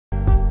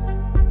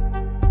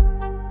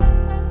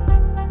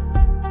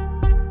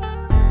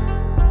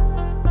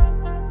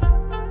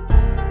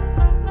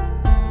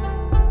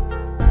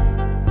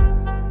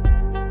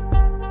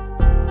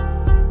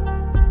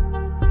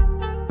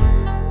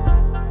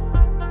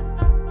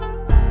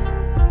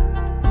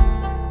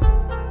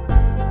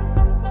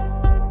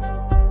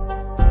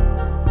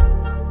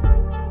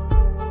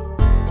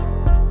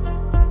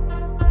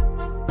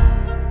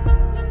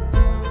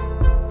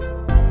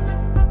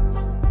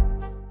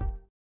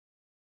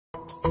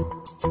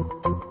You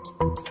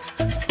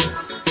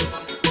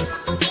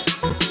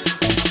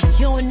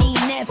don't need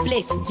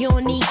Netflix, you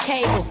don't need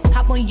cable.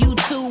 Hop on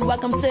YouTube,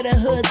 welcome to the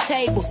hood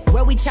table,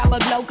 where we chop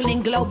up local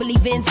and global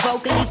events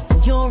vocally.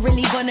 You don't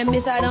really wanna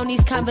miss out on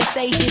these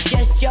conversations.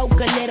 Just joke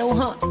a little,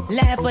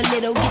 laugh a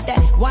little, get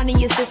that wine in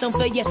your system,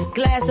 fill your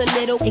glass a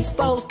little.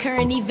 Expose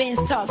current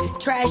events, talk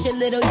trash a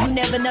little. You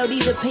never know,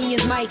 these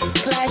opinions might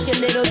clash a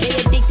little. They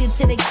addicted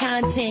to the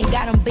content,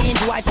 got them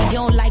binge watching. You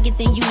don't like it,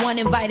 then you want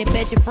invited.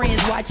 Bet your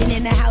friends watching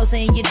in the house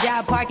and your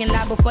job parking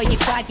lot before you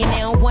clocking. They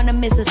don't wanna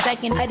miss a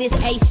second of this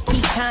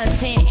HD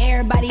content.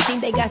 Everybody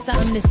think they got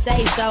something to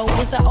say, so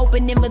it's an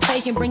open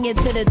invitation, bring it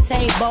to the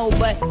table.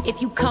 But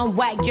if you come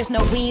whack, just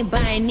know we ain't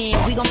buying in.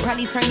 We gon'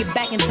 probably turn your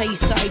back and tell you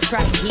sorry,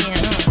 try again.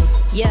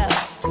 Yeah,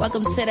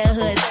 welcome to the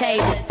hood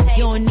table.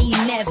 You don't need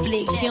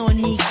Netflix, you don't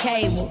need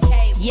cable.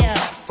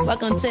 Yeah,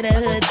 welcome to the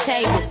hood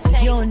table.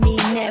 You don't need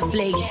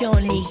Netflix, you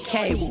don't need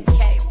cable.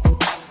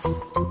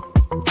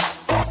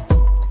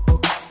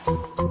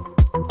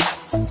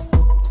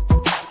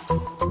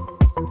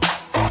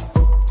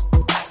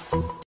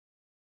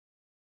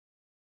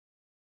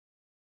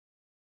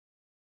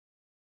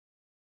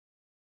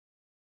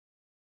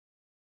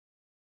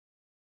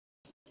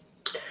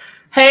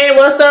 Hey,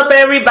 what's up,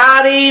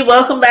 everybody?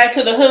 Welcome back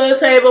to the Hood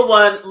Table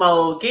one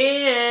more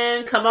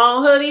again. Come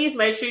on, hoodies.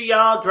 Make sure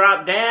y'all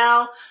drop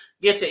down.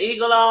 Get your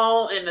eagle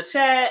on in the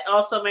chat.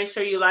 Also, make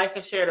sure you like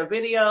and share the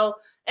video.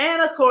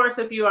 And, of course,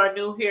 if you are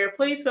new here,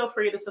 please feel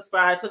free to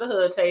subscribe to the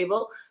Hood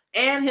Table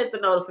and hit the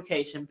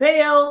notification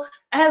bell,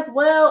 as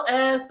well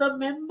as the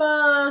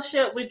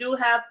membership. We do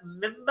have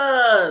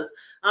members.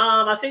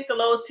 I think the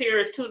lowest tier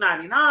is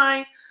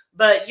 $2.99.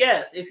 But,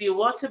 yes, if you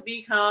want to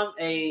become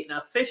an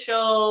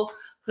official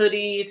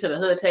hoodie to the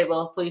Hood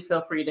Table, please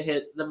feel free to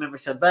hit the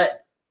membership button.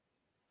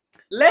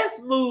 Let's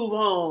move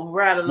on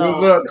right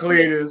along. Good luck,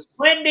 Cletus.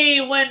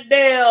 Wendy,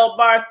 Wendell,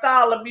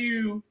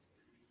 Bartholomew.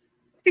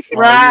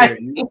 Right.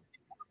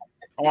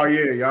 Oh,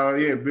 yeah. Y'all,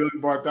 yeah. Billy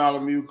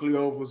Bartholomew,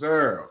 Cleophas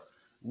Earl.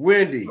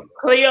 Wendy.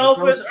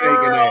 Cleophas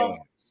Earl.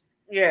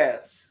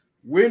 Yes.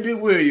 Wendy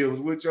Williams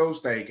with your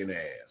stinking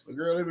ass.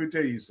 Girl, let me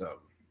tell you something.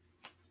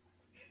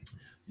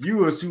 You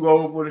was too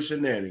old for the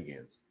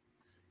shenanigans.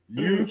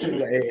 You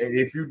should,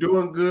 if you're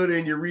doing good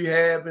and you're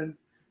rehabbing,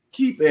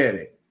 keep at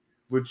it.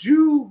 But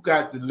you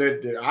got to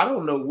let the, I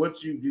don't know what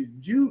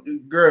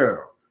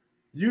girl,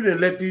 you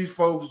didn't let these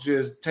folks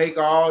just take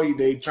all you,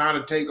 they trying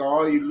to take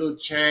all your little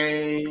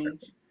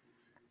change,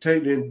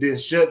 then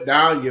shut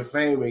down your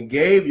fame and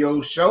gave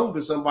your show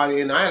to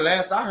somebody. And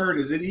last I heard,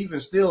 is it even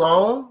still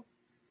on?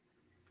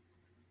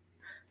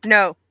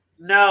 No.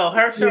 No,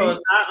 her show is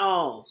not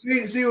on.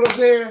 See what I'm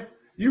saying?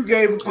 You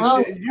gave it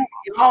to shit.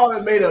 Y'all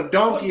made a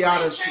donkey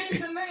out of shit.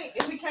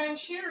 It became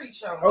Sherry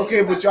show.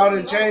 Okay, but y'all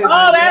didn't change.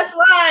 Oh, that's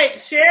right.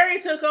 Sherry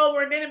took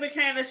over, and then it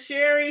became the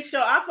Sherry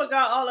show. I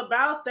forgot all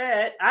about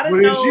that. I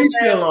didn't know she's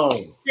still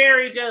on.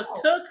 Sherry just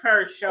took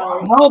her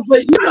show. No,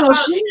 but you know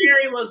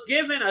Sherry was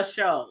given a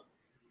show.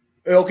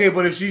 Okay,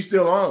 but if she's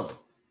still on.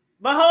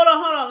 But hold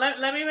on.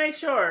 Let me make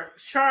sure,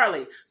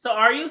 Charlie. So,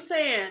 are you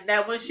saying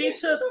that when she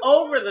took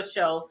over the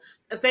show,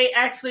 they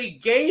actually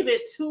gave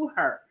it to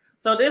her?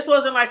 So this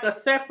wasn't like a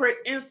separate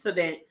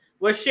incident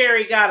where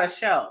Sherry got a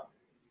show.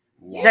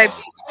 Yeah,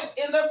 she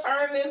ended up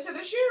turning into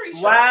the Sherry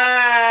show.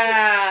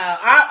 Wow.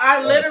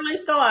 I literally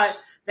thought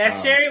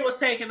that Sherry was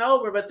taking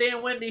over, but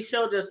then Wendy's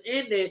show just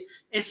ended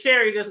and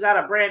Sherry just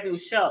got a brand new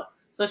show.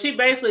 So she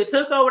basically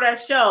took over that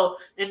show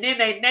and then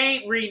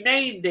they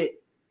renamed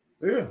it.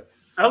 Yeah.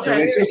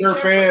 Okay. So they took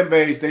her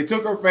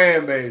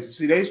fan base.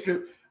 See, they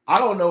stripped. I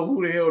don't know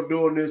who the hell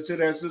doing this to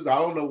that sister. I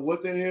don't know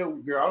what the hell,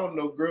 girl. I don't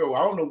know, girl.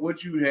 I don't know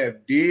what you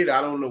have did.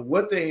 I don't know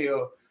what the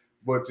hell,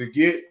 but to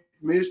get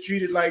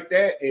mistreated like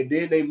that, and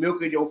then they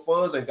milking your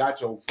funds and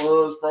got your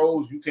funds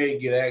froze. You can't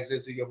get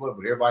access to your money,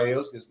 but everybody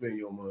else can spend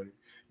your money.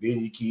 Then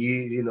your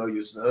kid,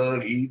 your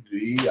son, he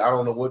I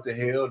don't know what the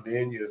hell.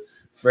 Then your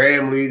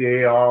family,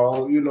 they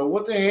all,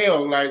 what the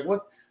hell? Like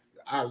what?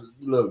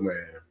 Look,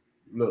 man.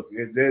 Look,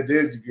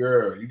 there's the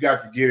girl. You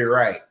got to get it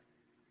right.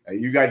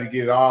 You got to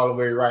get it all the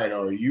way right,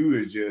 or you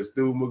is just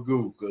through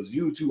Magoo because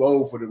you too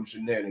old for them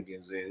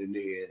shenanigans and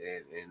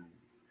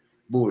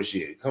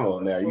bullshit. Come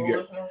on now, you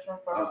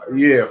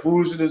get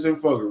foolishness and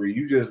fuckery.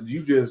 You just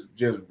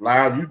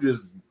loud. You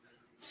just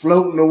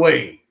floating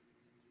away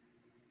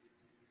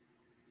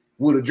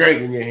with a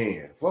drink in your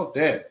hand. Fuck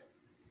that.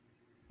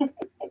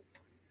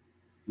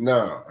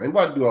 No, ain't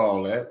about to do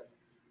all that.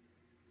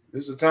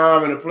 There's a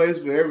time and a place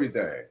for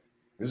everything.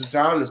 There's a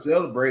time to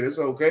celebrate. It's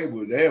okay,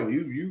 but damn,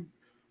 you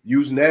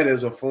using that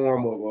as a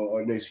form of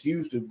an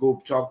excuse to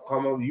go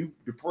come on, you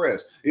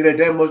depressed. It ain't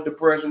that much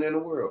depression in the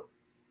world.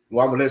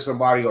 Well, I'm gonna let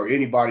somebody or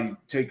anybody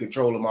take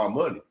control of my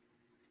money.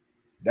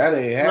 That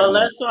ain't happening. Well,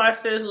 let's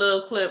watch this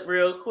little clip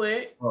real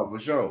quick. Oh, for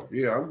sure.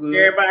 Yeah, I'm good.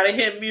 Everybody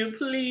hit mute,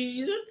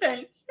 please.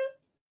 Thank you.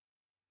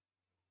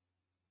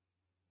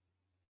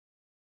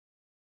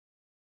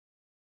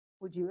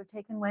 Would you have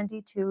taken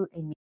Wendy to a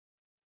meeting?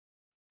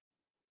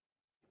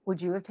 Would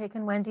you have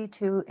taken Wendy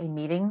to a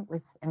meeting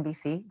with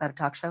NBC about a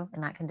talk show in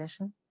that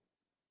condition?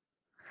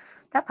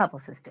 That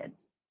publicist did.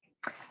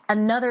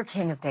 Another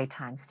king of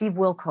daytime, Steve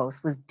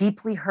Wilkos, was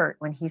deeply hurt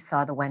when he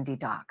saw the Wendy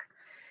doc.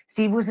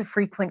 Steve was a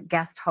frequent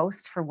guest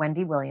host for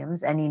Wendy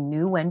Williams, and he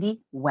knew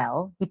Wendy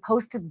well. He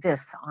posted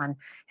this on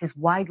his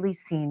widely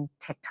seen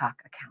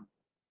TikTok account.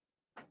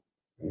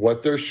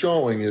 What they're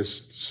showing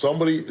is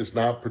somebody is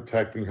not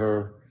protecting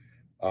her.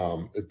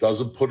 It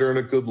doesn't put her in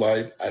a good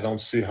light. I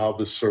don't see how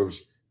this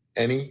serves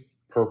any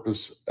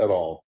purpose at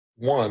all.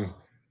 One,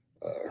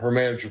 her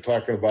manager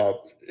talking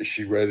about, is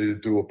she ready to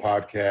do a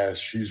podcast?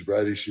 She's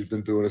ready. She's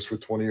been doing this for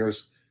 20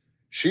 years.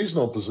 She's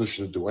no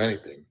position to do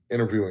anything.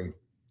 Interviewing.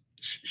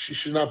 She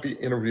should not be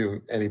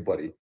interviewing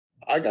anybody.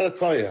 I got to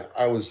tell you,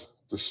 I was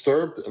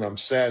disturbed and I'm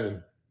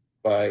saddened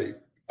by,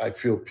 I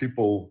feel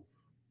people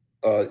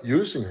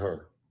using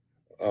her.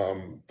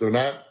 They're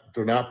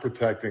not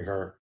protecting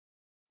her.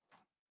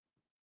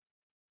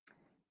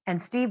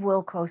 And Steve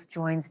Wilkos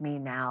joins me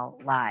now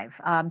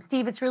live.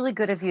 Steve, it's really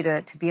good of you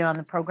to be on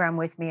the program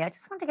with me. I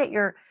just want to get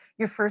your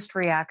first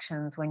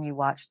reactions when you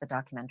watched the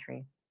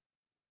documentary.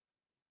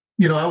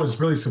 You know, I was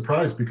really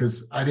surprised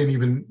because I didn't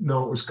even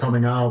know it was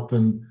coming out.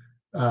 And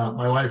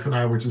my wife and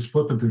I were just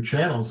flipping through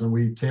channels and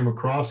we came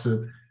across it.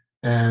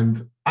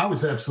 And I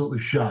was absolutely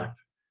shocked.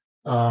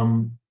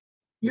 You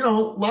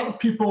know, a lot of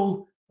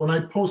people, when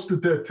I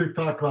posted that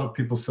TikTok, a lot of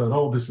people said,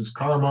 oh, this is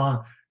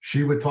karma.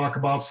 She would talk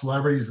about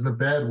celebrities in a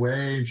bad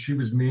way and she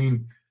was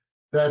mean.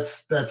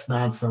 That's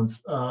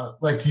nonsense.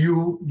 Like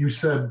you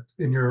said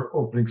in your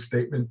opening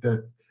statement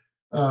that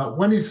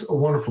Wendy's a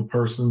wonderful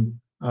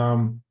person.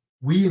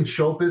 We in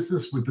show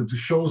business, with the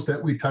shows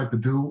that we type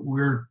of do,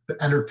 we're to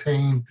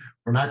entertain.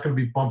 We're not going to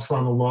be bumps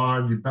on the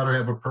lawn. You better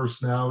have a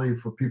personality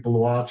for people to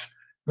watch.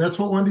 And that's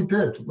what Wendy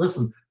did.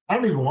 Listen, I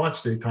don't even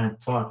watch daytime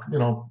talk. You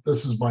know,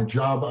 this is my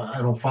job. I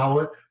don't follow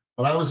it.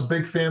 But I was a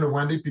big fan of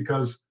Wendy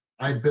because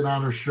I'd been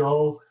on her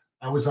show.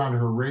 I was on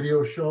her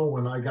radio show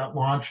when I got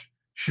launched.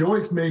 She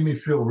always made me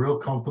feel real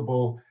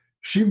comfortable.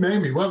 She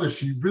made me, whether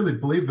she really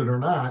believed it or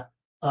not,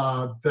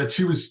 that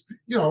she was,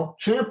 you know,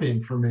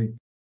 championing for me.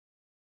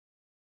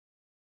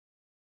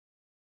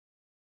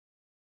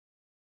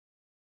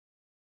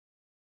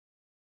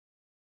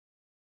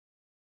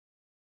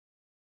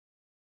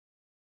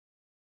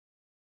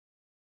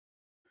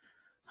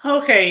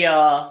 Okay,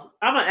 y'all.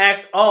 I'm going to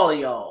ask all of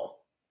y'all.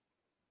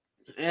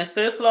 And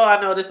Sis Flo,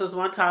 I know this is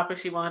one topic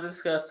she wanted to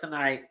discuss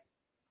tonight.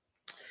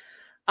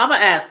 I'm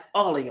going to ask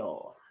all of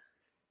y'all.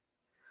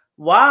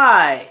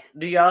 Why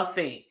do y'all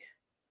think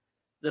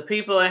the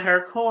people in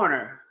her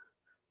corner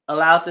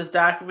allowed this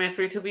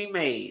documentary to be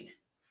made?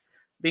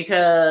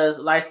 Because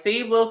like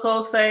Steve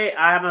Wilkos say,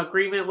 I'm in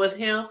agreement with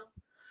him.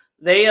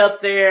 They up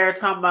there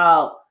talking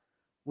about,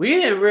 we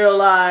didn't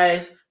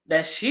realize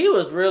that she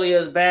was really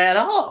as bad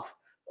off,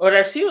 or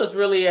that she was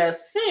really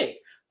as sick,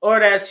 or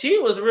that she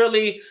was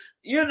really,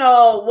 you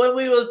know, when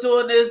we was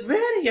doing this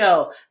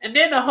video. And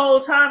then the whole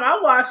time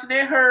I'm watching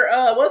it,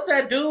 her, what's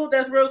that dude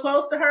that's real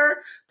close to her?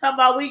 Talking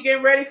about we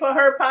getting ready for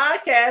her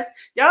podcast.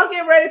 Y'all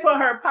getting ready for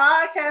her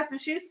podcast,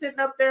 and she's sitting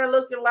up there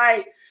looking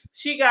like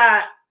she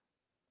got,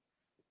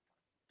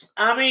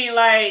 I mean,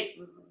 like,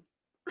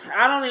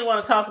 I don't even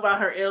want to talk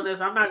about her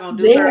illness. I'm not going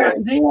to do her.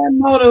 Their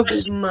motive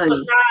is money. Was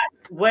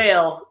not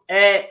well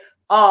at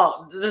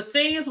all. The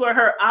scenes where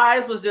her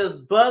eyes was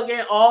just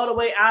bugging all the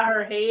way out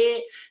her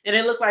head, and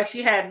it looked like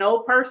she had no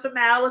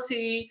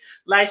personality,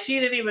 like she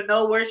didn't even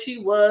know where she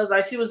was,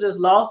 like she was just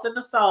lost in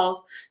the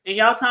sauce. And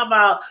y'all talking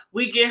about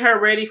we get her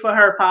ready for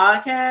her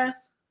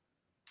podcast?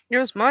 It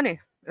was money.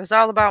 It was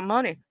all about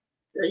money.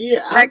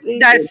 Yeah,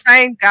 that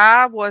same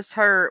guy was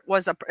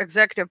an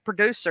executive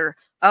producer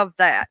of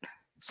that,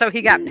 so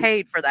he got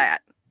paid for that.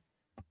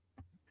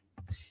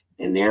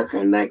 And they're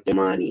collecting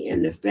money,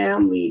 and the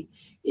family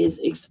is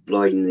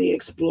exploiting the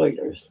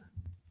exploiters.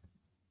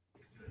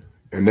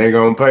 And they're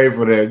gonna pay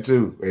for that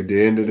too at the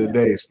end of the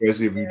day,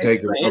 especially if you take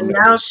it from and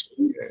now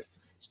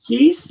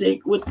she's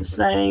sick with the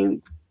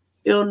same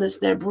illness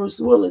that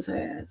Bruce Willis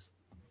has.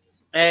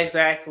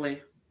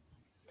 Exactly.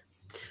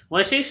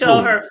 When she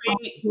showed her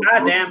feet,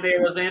 I damn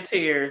near was in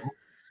tears.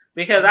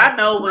 Because I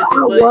know Wendy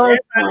Williams.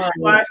 Everybody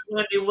who watched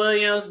Wendy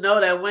Williams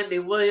know that Wendy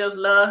Williams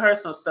loved her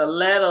some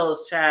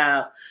stilettos,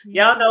 child.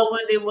 Y'all know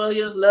Wendy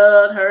Williams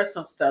loved her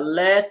some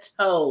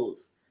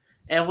stilettos.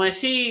 And when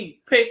she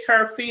picked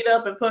her feet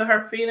up and put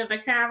her feet in the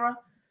camera,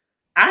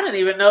 I didn't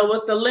even know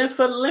what the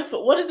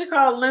what is it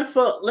called?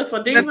 Lymphedema?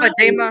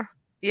 Lymphedema,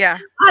 yeah.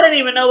 I didn't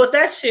even know what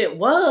that shit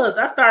was.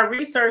 I started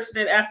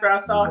researching it after I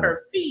saw her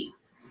feet.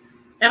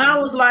 And I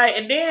was like,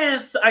 and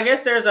then I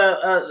guess there's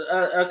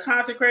a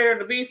consecrator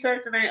to be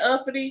certain named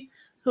Uppity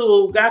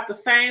who got the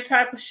same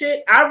type of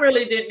shit. I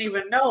really didn't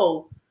even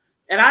know.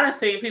 And I done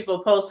seen people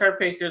post her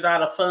pictures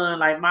out of fun,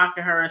 like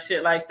mocking her and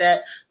shit like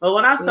that. But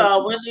when I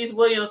saw Wendy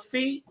Williams'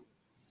 feet,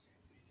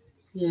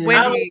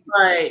 I was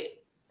like,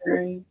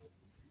 when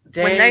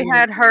they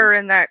had her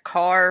in that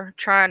car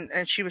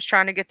and she was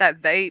trying to get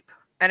that vape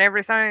and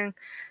everything,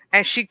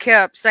 and she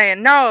kept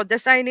saying, no,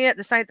 this ain't it.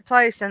 This ain't the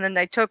place. And then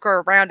they took her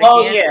around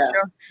again. Yeah.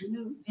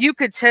 You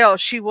could tell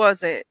she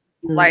wasn't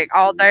like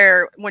all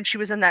there when she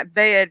was in that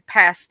bed,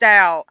 passed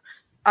out.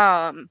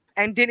 and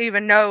didn't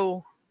even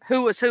know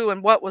who was who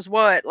and what was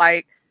what.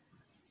 Like,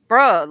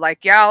 bruh,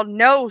 like y'all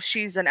know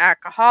she's an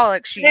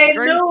alcoholic. She's They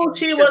drinking knew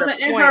she to the wasn't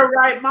in point. her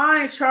right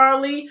mind,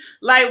 Charlie.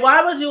 Like,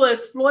 why would you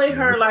exploit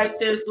her like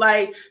this?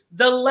 Like,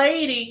 the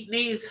lady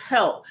needs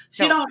help.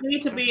 She No. don't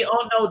need to be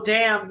on no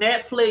damn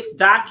Netflix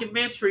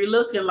documentary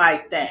looking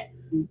like that.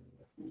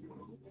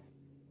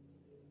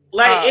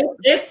 Like,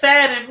 it's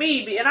sad in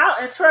me, and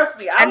trust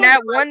me, I And was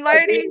that one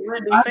like a big lady,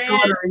 Wendy My fan,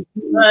 daughter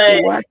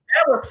but what?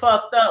 that was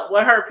fucked up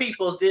what her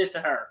peoples did to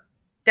her.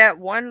 that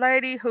one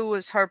lady who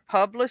was her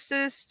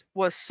publicist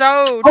was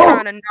so Oh.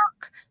 trying to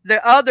knock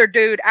the other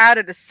dude out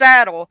of the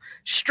saddle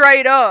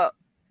straight up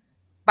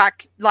by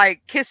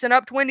like kissing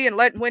up to Wendy and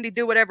letting Wendy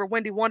do whatever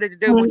Wendy wanted to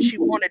do when she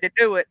wanted to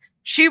do it.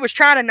 She was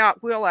trying to knock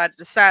Will out of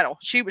the saddle.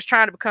 She was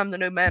trying to become the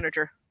new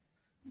manager.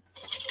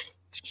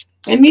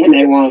 And then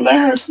they won't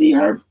let her see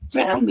her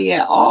family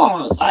at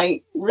all.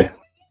 Like, really?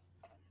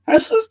 Her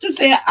sister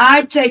said,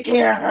 I take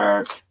care of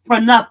her for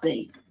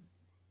nothing.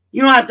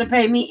 You don't have to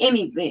pay me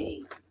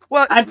anything.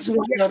 Well, I just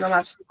want to go to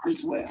my sister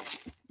as well.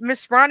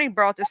 Miss Ronnie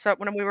brought this up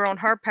when we were on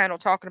her panel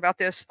talking about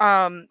this,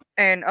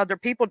 and other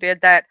people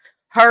did that.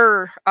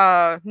 Her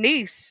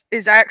niece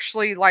is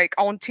actually like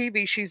on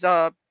TV. She's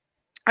a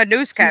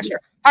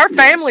newscaster. Her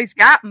family's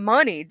got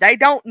money. They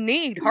don't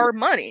need her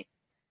money.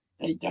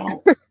 They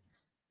don't.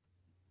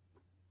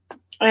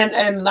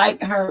 and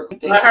like her,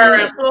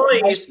 her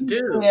employees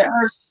do.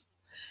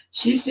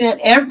 She said,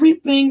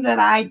 everything that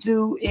I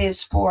do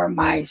is for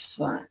my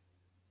son.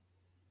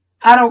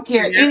 I don't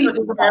care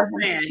anything about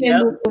him.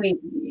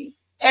 Anything.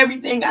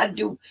 Everything I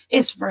do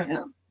is for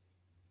him.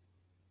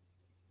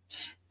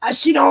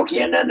 She don't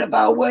care nothing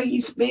about what he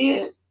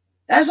spent.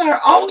 That's her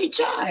only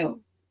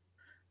child.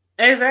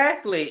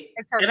 Exactly.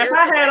 And if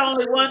I had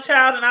only one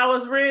child and I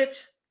was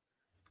rich,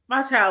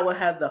 my child would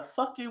have the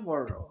fucking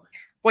world.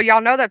 Well,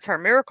 y'all know that's her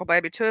miracle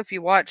baby too. If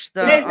you watch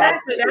the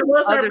exactly, that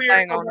was her other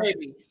miracle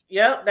baby.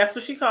 Yep, that's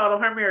what she called him,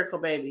 her miracle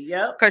baby.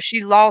 Yep, because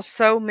she lost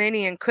so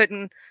many and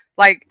couldn't,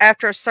 like,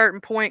 after a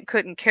certain point,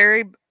 couldn't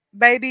carry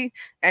baby,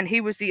 and he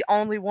was the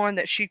only one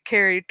that she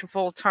carried to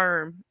full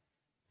term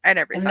and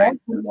everything. And that's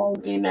the one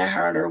thing that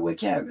hurt her with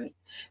Kevin,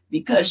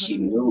 because he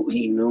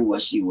knew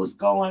what she was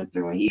going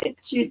through, and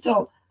she had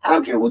told, I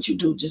don't care what you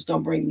do, just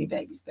don't bring me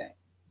babies back.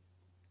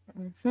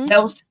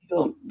 That was the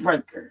deal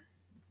breaker.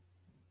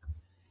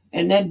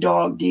 And that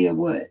dog did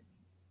what?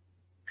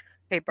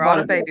 He brought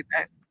a baby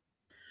back.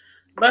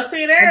 But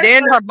see, and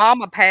then her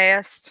mama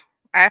passed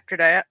after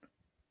that.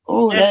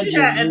 Oh,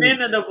 and then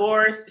the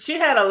divorce. She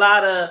had a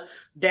lot of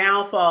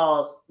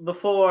downfalls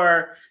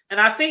before, and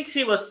I think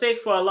she was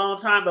sick for a long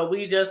time, but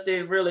we just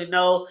didn't really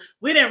know.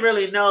 We didn't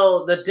really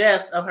know the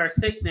depths of her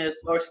sickness,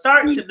 or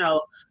start to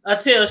know,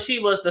 until she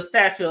was the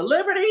Statue of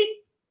Liberty,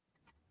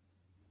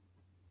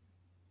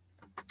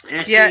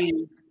 and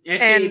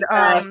she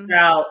passed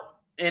out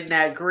in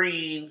that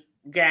green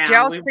gown.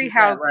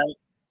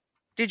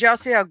 Did y'all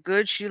see how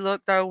good she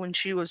looked though when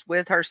she was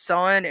with her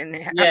son and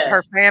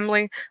her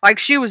family? Like,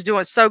 she was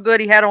doing so good.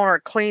 He had on her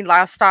a clean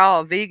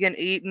lifestyle, vegan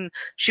eating.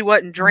 She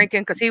wasn't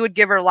drinking because he would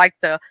give her like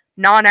the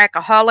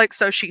non-alcoholic,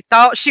 so she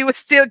thought she was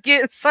still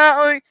getting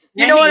something.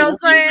 You know what I'm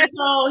saying?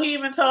 He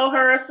even told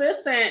her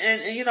assistant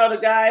and you know the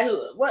guy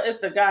what is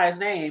the guy's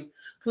name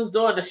who's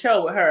doing the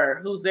show with her?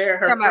 Who's there?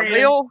 Her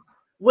friend.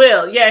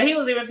 Will, yeah, he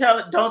was even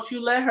telling, don't you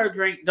let her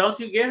drink, don't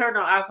you get her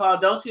no alcohol,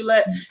 don't you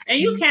let, and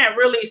you can't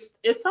really,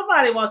 if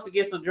somebody wants to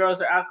get some drugs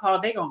or alcohol,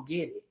 they gonna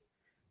get it,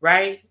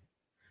 right?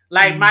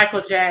 Like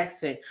Michael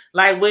Jackson,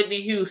 like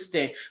Whitney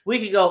Houston, we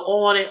could go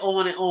on and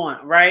on and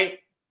on, right?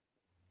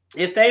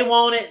 If they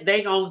want it,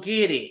 they gonna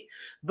get it.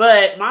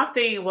 But my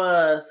thing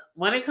was,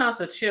 when it comes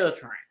to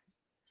children,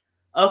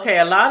 okay,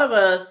 a lot of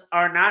us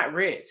are not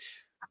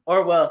rich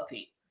or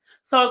wealthy,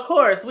 so of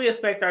course we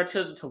expect our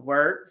children to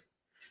work,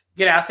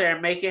 get out there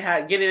and make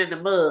it, get it in the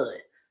mud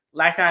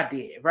like I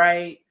did,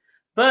 right?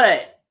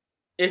 But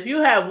if you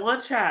have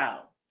one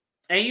child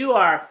and you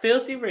are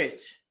filthy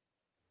rich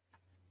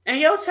and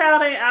your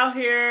child ain't out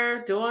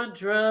here doing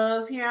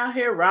drugs, he out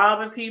here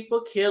robbing people,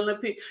 killing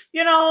people,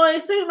 you know,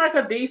 it seems like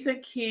a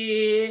decent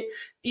kid.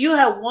 You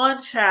have one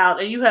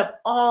child and you have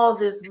all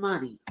this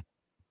money.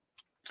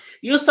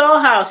 You saw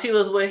how she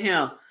was with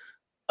him.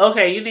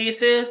 Okay, you need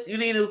this, you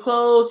need new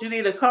clothes, you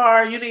need a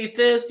car, you need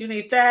this, you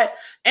need that.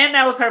 And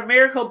that was her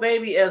miracle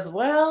baby as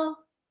well.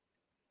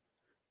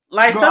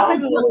 Like, some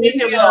people would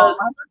think it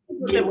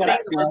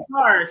was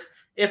harsh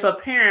if a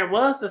parent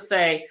was to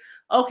say,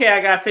 okay,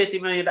 I got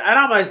 $50 million. And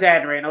I'm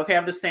exaggerating, okay?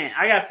 I'm just saying,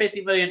 I got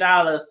 $50 million.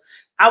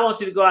 I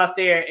want you to go out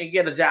there and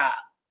get a job.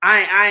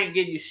 I ain't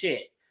giving you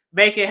shit.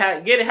 Get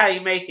it how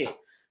you make it.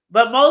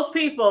 But most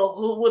people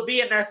who would be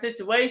in that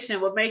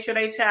situation would make sure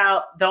their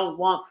child don't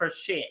want for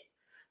shit.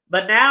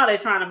 But now they're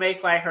trying to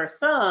make like her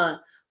son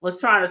was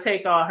trying to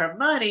take all her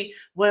money,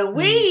 when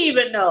we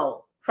even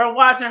know from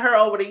watching her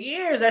over the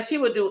years that she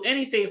would do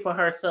anything for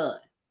her son.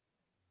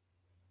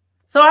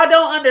 So I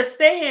don't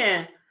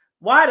understand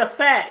why the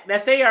fact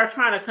that they are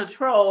trying to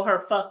control her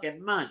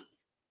fucking money.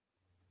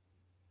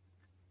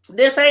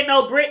 This ain't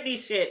no Britney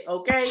shit,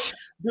 okay?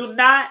 Do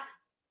not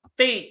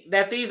think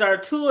that these are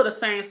two of the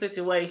same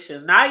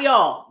situations. Not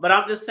y'all, but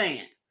I'm just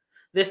saying.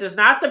 This is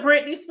not the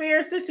Britney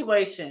Spears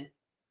situation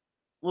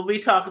when we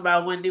talk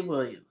about Wendy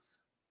Williams.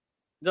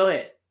 Go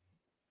ahead.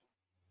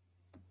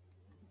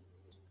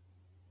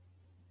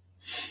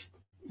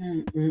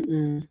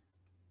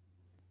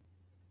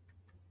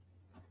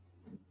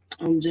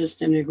 I'm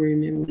just in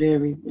agreement with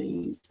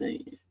everything you're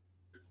saying.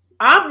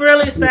 I'm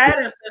really sad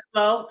and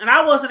slow, and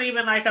I wasn't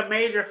even like a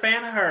major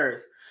fan of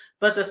hers.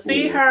 But to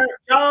see her,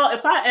 y'all,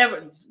 if I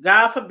ever,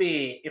 God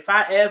forbid, if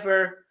I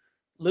ever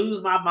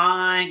lose my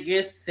mind,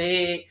 get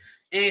sick,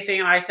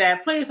 anything like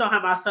that, please don't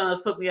have my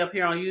sons put me up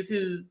here on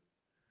YouTube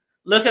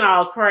looking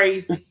all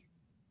crazy.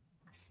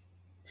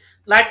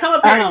 Like, come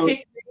up here and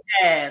kick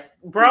their ass.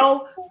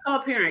 Bro, come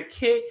up here and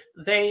kick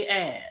their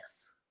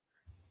ass.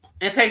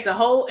 And take the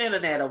whole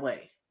internet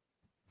away.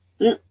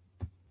 Like,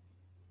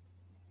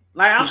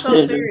 I'm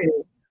so serious.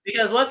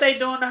 Because what they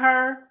doing to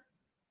her,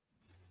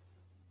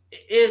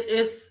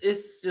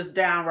 it's just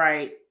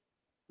downright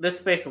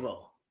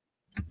despicable.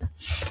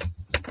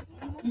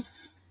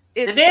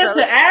 And then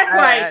to act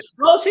like,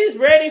 oh, she's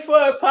ready for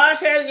a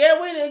podcast.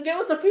 Yeah, we give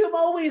us a few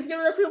more weeks, give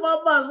it a few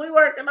more months. We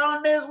working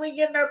on this. We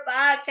getting our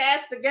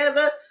podcast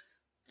together.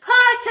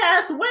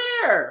 Podcast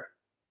where?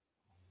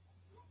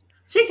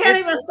 She can't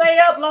even stay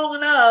up long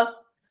enough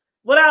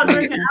without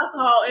drinking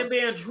alcohol and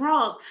being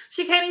drunk.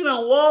 She can't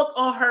even walk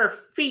on her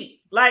feet.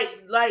 Like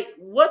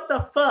what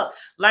the fuck?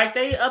 Like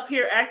they up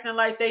here acting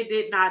like they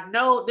did not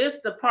know. This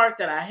is the part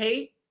that I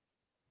hate.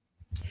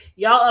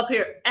 Y'all up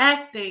here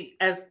acting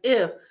as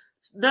if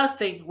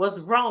nothing was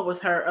wrong with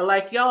her, or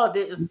like y'all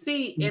didn't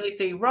see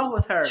anything wrong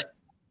with her.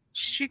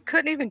 She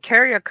couldn't even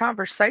carry a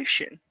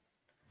conversation,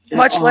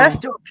 much less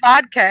do a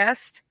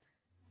podcast.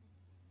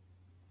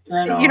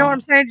 You know what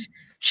I'm saying?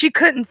 She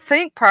couldn't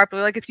think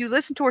properly. Like if you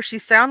listen to her, she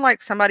sounded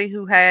like somebody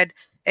who had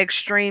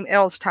extreme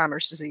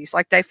Alzheimer's disease.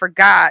 Like they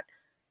forgot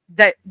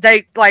that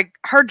like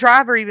her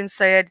driver even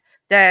said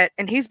that,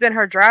 and he's been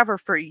her driver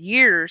for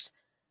years.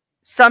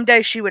 Some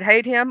days she would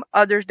hate him.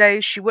 Other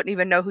days she wouldn't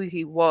even know who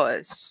he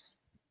was.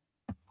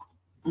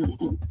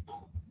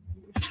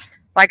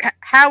 Like,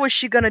 how is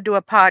she going to do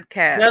a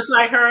podcast? That's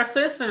like her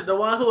assistant, the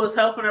one who was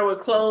helping her with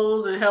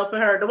clothes and helping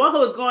her, the one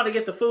who was going to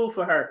get the food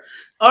for her,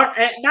 or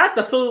not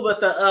the food, but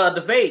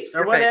the vapes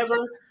or whatever.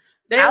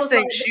 I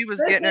think she was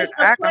getting her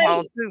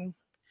alcohol too.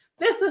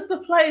 This is the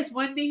place,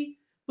 Wendy.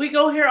 We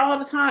go here all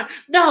the time.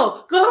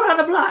 No, go around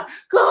the block.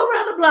 Go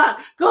around the block.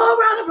 Go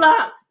around the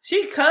block.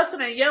 She cussing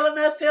and yelling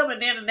at them,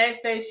 and then the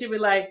next day she'll be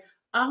like,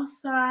 "I'm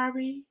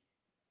sorry."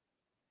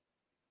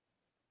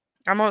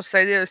 I'm gonna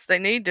say this: they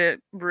need to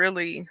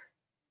really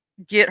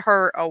get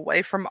her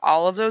away from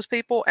all of those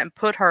people and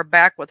put her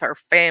back with her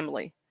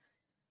family,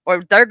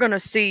 or they're gonna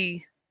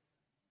see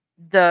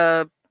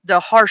the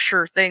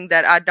harsher thing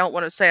that I don't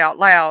want to say out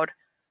loud,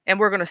 and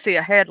we're gonna see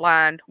a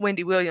headline: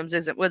 Wendy Williams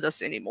isn't with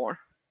us anymore.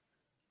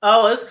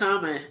 Oh, it's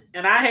coming,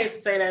 and I hate to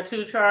say that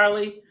too,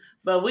 Charlie,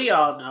 but we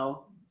all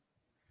know.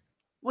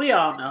 We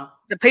all know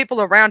the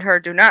people around her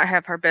do not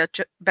have her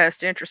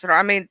best interest.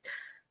 I mean,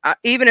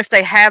 even if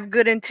they have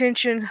good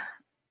intention,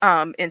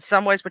 in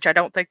some ways, which I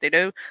don't think they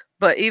do,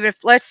 but even if,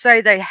 let's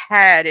say they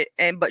had it,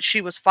 but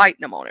she was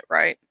fighting them on it,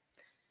 right?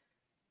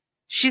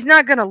 She's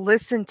not going to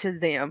listen to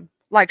them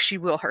like she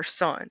will her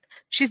son.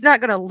 She's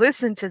not going to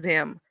listen to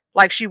them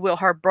like she will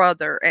her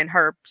brother and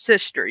her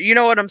sister. You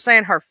know what I'm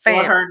saying? Her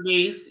family. Or her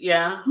niece,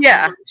 yeah.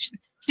 Yeah.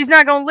 She's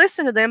not going to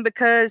listen to them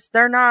because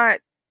they're not,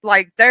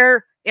 like,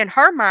 they're, in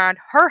her mind,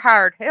 her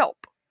hired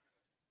help.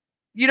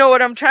 You know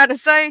what I'm trying to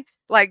say?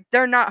 Like,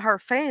 they're not her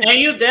family. And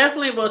you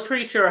definitely will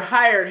treat your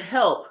hired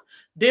help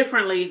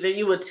differently than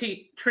you would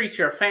treat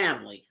your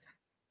family.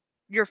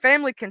 Your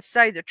family can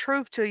say the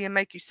truth to you and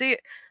make you see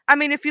it. I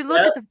mean, if you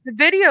look at the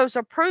videos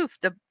are proof.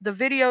 The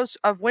videos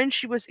of when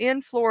she was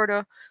in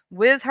Florida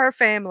with her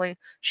family,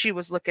 she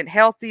was looking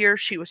healthier.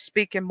 She was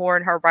speaking more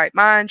in her right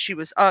mind. She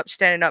was up,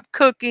 standing up,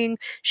 cooking.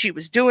 She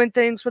was doing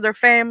things with her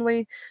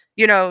family.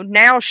 You know,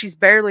 now she's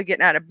barely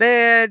getting out of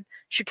bed.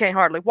 She can't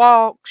hardly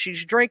walk.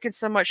 She's drinking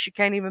so much she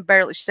can't even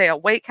barely stay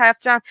awake half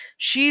the time.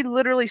 She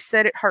literally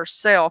said it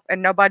herself,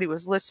 and nobody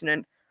was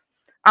listening.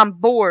 I'm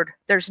bored.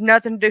 There's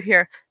nothing to do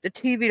here. The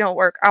TV don't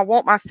work. I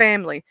want my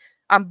family.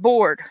 I'm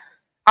bored.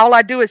 All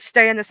I do is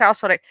stay in this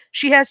house all day.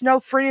 She has no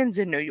friends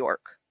in New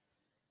York.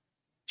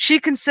 She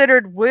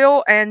considered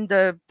Will and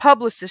the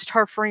publicist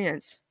her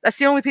friends. That's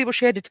the only people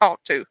she had to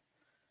talk to.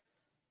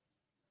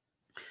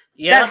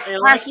 Yeah, and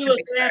like you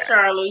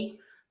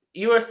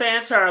were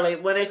saying, Charlie,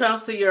 when it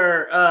comes to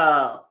your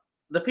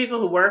the people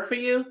who work for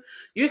you,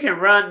 you can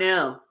run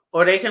them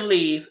or they can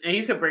leave and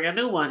you can bring a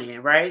new one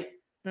in, right?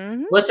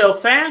 Mm-hmm. With your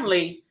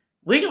family,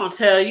 we gonna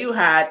tell you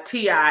how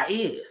T.I.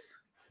 is.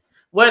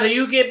 Whether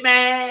you get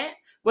mad,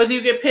 whether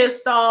you get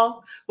pissed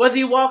off, whether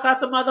you walk out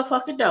the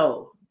motherfucking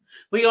door,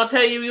 we gonna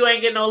tell you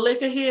ain't getting no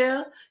liquor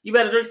here. You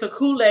better drink some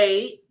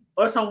Kool-Aid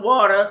or some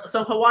water,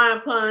 some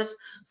Hawaiian punch,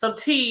 some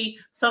tea,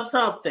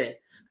 something.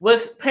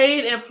 With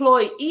paid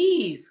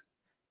employees,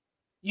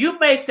 you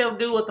make them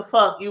do what the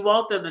fuck you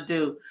want them to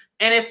do.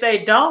 And if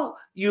they don't,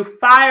 you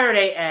fire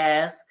their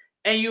ass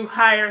and you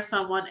hire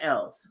someone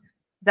else.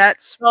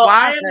 That's So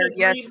why I am they're in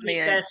yes agreement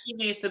men. that she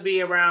needs to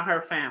be around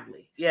her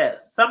family.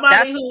 Yes,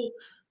 somebody who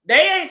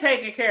they ain't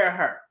taking care of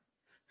her.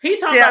 He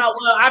talking about,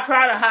 well, I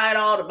try to hide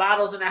all the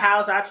bottles in the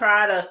house. I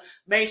try to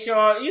make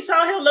sure. You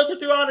saw him looking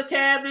through all the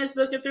cabinets,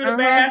 looking through the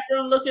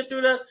bathroom, looking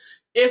through the.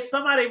 If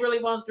somebody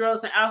really wants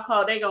drugs and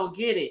alcohol, they gonna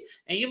get it.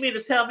 And you mean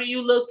to tell me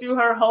you look through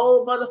her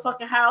whole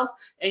motherfucking house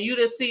and you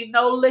didn't see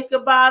no liquor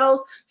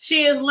bottles?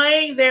 She is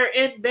laying there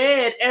in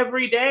bed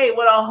every day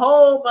with a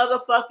whole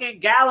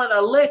motherfucking gallon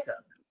of liquor.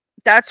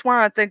 That's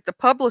why I think the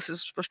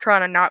publicist was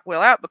trying to knock Will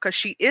out, because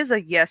she is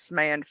a yes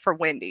man for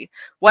Wendy.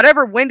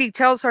 Whatever Wendy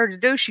tells her to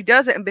do, she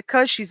does it. And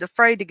because she's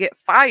afraid to get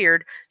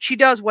fired, she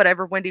does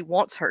whatever Wendy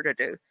wants her to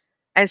do.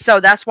 And so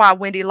that's why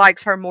Wendy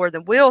likes her more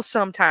than Will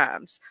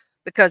sometimes,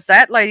 because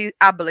that lady,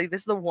 I believe,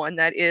 is the one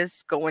that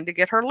is going to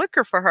get her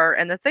liquor for her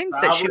and the things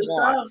that she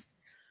wants.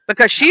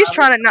 Because she's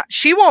trying to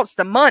she wants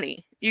the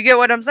money. You get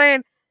what I'm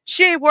saying?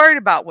 She ain't worried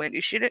about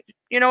Wendy. She didn't,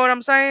 you know what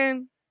I'm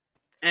saying?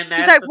 And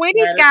she's like,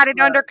 Wendy's got it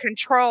under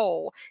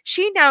control.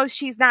 She knows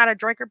she's not a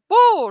drinker.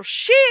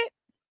 Bullshit.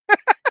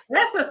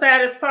 That's the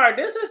saddest part.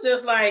 This is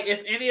just like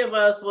if any of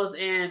us was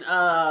in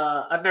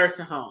a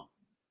nursing home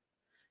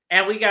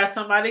and we got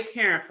somebody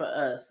caring for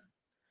us,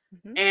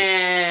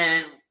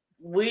 and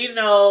we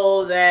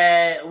know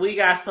that we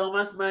got so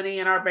much money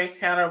in our bank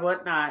account or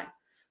whatnot,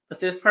 but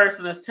this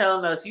person is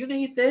telling us, you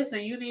need this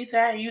and you need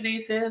that and you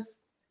need this.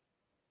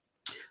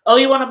 Oh,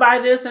 you want to buy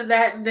this and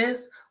that and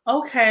this?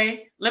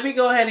 Okay, let me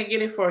go ahead and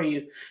get it for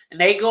you. And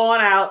they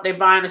going out, they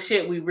buying the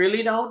shit we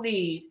really don't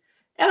need,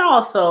 and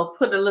also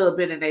putting a little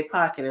bit in their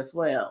pocket as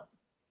well.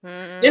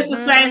 It's the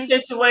same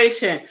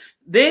situation.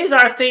 These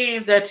are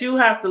things that you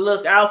have to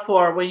look out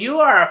for when you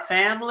are a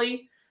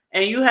family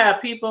and you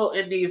have people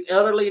in these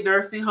elderly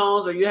nursing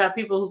homes, or you have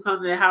people who come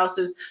to their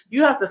houses.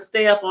 You have to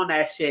stay up on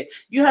that shit.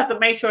 You have to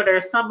make sure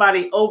there's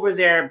somebody over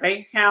their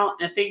bank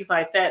account and things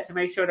like that to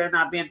make sure they're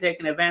not being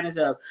taken advantage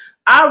of.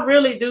 I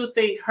really do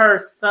think her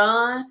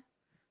son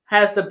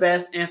has the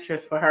best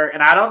interest for her.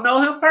 And I don't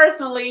know him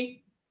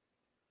personally,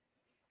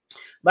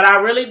 but I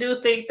really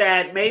do think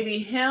that maybe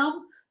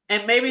him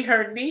and maybe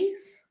her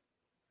niece,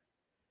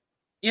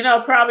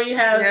 probably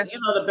has,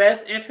 the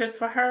best interest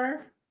for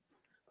her.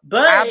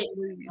 But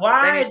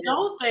why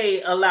don't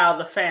they allow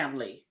the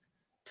family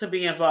to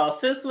be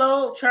involved?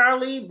 Sislo,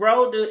 Charlie,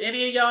 bro, do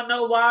any of y'all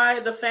know why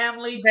the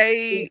family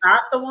is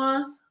not the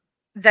ones?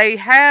 They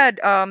had,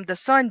 the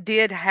son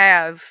did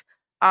have,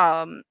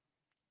 power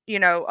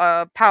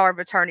of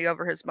attorney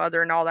over his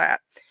mother and all that.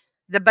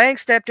 The bank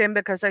stepped in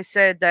because they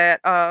said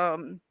that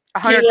 $100,000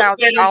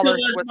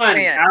 was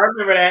spent. I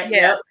remember that. Yeah.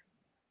 Yep.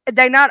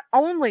 They not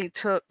only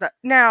took the,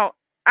 now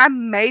I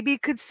maybe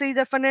could see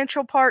the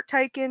financial part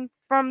taken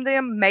from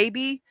them,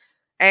 maybe,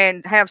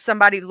 and have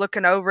somebody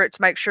looking over it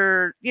to make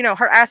sure,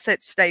 her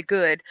assets stay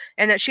good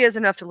and that she has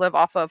enough to live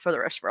off of for the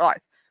rest of her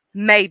life.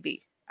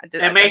 Maybe.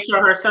 And make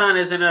sure her son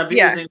isn't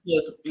abusing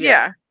his.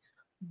 Yeah.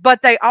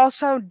 But they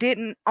also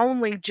didn't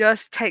only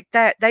just take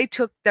that, they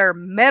took their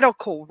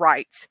medical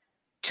rights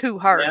to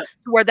her,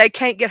 where they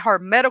can't get her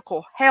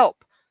medical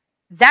help.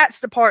 That's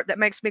the part that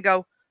makes me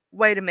go,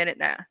 wait a minute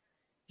now.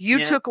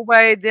 You took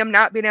away them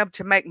not being able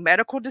to make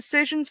medical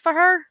decisions for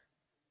her?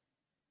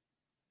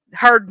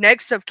 Her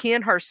next of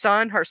kin, her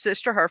son, her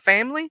sister, her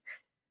family?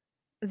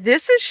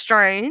 This is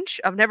strange.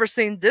 I've never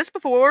seen this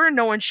before,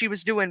 knowing she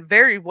was doing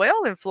very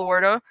well in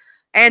Florida.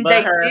 And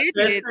but her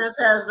assistant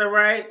has the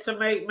right to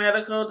make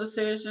medical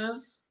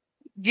decisions.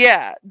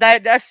 Yeah,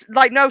 that's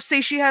like, no,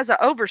 see, she has an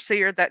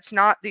overseer that's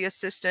not the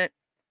assistant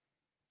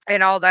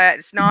and all that.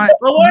 It's not.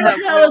 But where the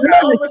hell is the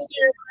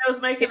overseer that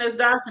was making this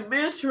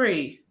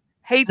documentary?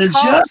 He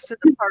talks to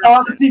the person.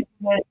 All the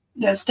people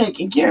that's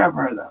taking care of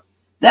her, though.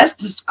 That's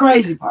just the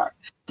crazy part.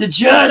 The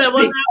judge.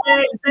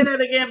 Say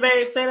that again,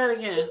 babe. Say that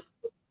again.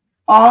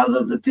 All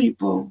of the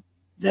people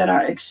that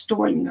are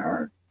extorting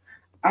her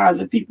are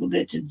the people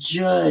that the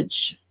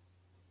judge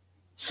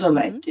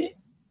selected.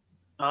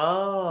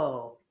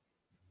 Oh.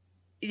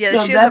 Yeah,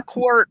 so she's a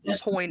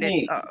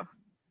court-appointed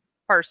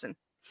person.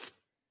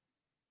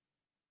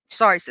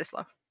 Sorry,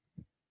 Sislo.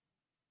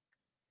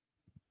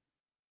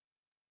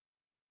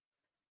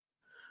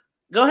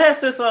 Go ahead,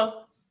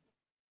 Sislo.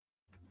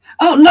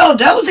 Oh, no,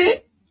 that was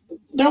it.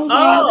 That was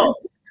all.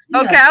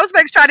 Okay, I was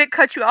making sure I didn't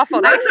cut you off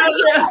on that.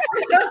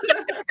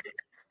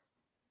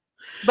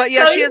 But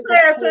yeah, so she is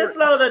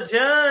Sislo, the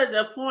judge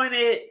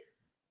appointed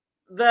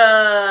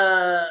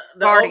the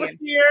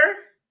overseer,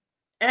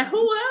 and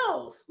who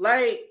else?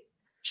 Like,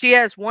 she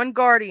has one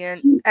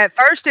guardian. At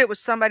first, it was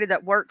somebody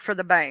that worked for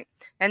the bank,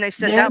 and they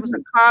said that was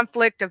a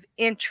conflict of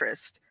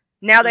interest.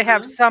 Now they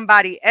have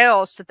somebody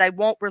else that they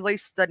won't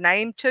release the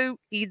name to.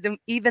 Even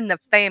the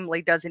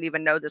family doesn't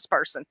even know this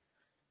person.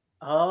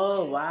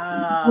 Oh,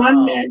 wow.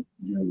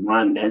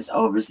 One that's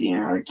overseeing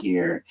her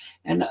care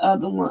and the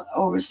other one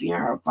overseeing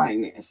her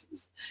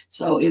finances.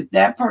 So if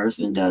that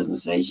person doesn't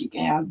say she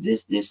can have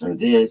this, this, or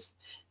this,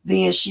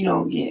 then she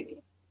don't get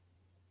it.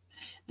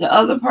 The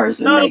other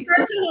person, the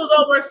person who's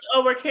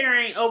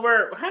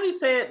how do you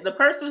say it? The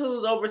person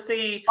who's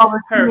overseeing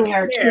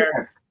her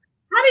care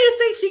How do you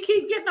think she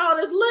keep getting all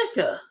this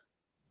liquor?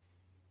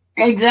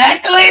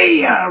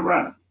 Exactly,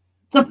 Yara.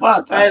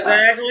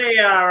 Exactly,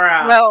 all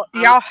right. Well,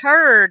 y'all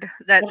heard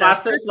that the My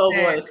sister assistant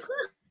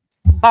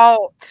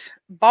voice.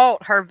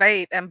 bought her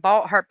vape and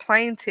bought her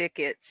plane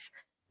tickets.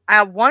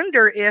 I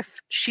wonder if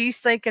she's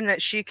thinking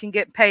that she can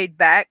get paid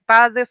back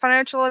by the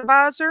financial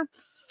advisor.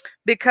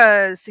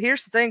 Because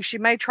here's the thing, she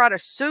may try to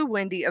sue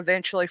Wendy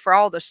eventually for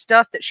all the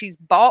stuff that she's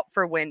bought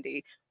for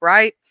Wendy,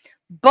 right?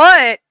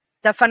 But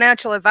the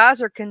financial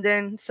advisor can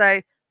then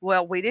say,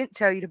 well, we didn't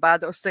tell you to buy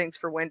those things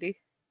for Wendy.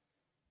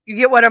 You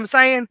get what I'm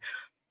saying?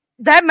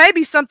 That may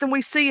be something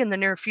we see in the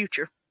near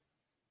future.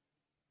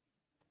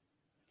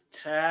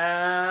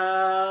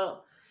 Child,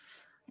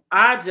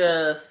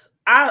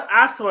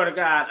 I swear to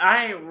God,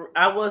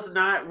 I was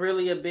not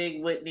really a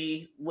big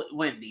Wendy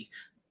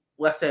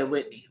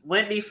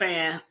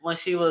fan when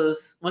she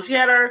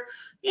had her,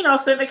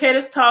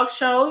 syndicated talk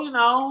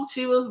show.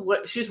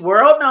 She's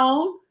world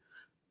known.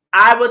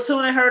 I would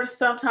tune in her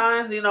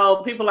sometimes.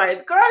 People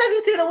like, girl, did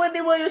you see the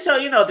Wendy Williams show?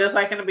 Just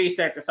like in the B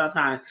sector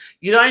sometimes.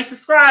 You don't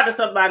subscribe to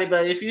somebody,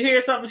 but if you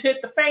hear something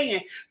hit the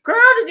fan,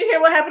 girl, did you hear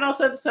what happened on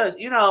such and such?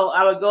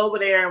 I would go over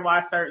there and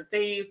watch certain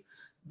things.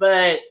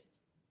 But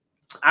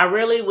I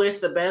really wish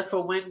the best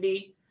for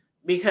Wendy,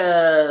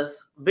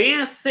 because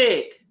being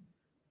sick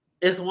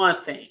is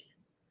one thing.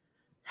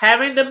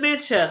 Having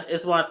dementia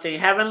is one thing.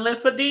 Having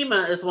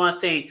lymphedema is one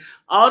thing.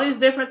 All these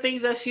different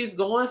things that she's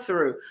going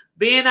through.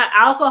 Being an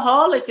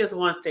alcoholic is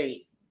one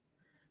thing.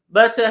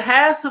 But to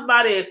have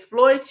somebody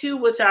exploit you,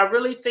 which I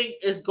really think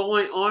is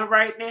going on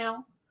right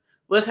now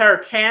with her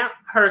camp,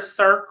 her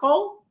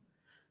circle,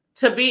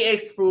 to be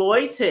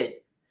exploited.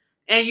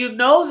 And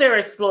they're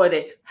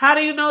exploited. How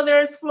do you know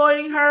they're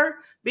exploiting her?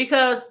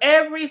 Because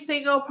every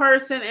single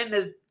person in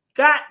this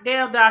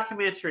goddamn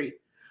documentary,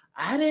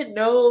 I didn't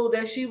know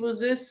that she was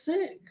this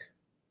sick.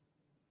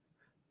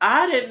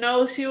 I didn't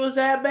know she was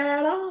that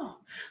bad off.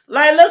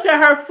 Like, look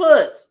at her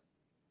foot.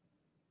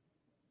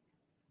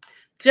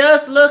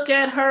 Just look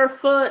at her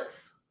foot.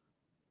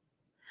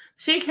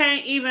 She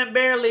can't even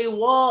barely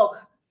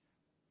walk.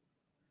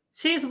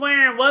 She's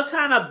wearing what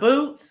kind of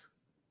boots?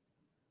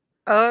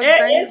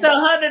 It's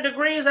 100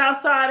 degrees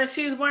outside and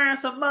she's wearing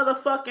some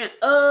motherfucking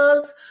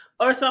Uggs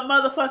or some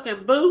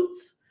motherfucking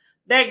boots.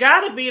 They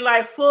gotta be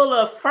like full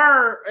of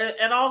fur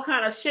and all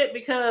kind of shit,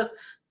 because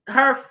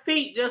her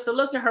feet, just to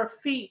look at her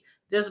feet,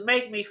 just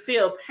make me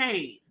feel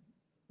pain.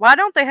 Why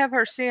don't they have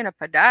her seeing a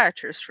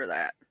podiatrist for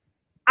that?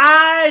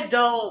 I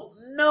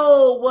don't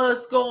know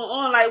what's going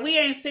on. Like, we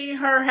ain't seen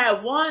her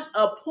have one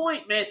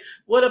appointment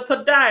with a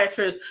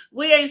podiatrist.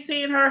 We ain't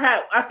seen her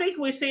I think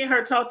we seen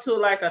her talk to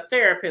like a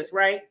therapist,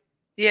 right?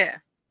 Yeah.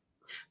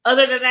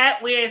 Other than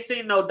that, we ain't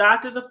seen no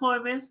doctor's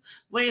appointments.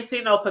 We ain't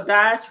seen no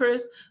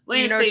podiatrist.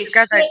 We ain't seen she's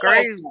got that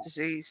Graves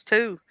disease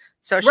too.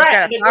 So she's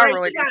got a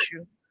thyroid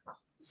issue.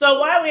 So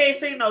why we ain't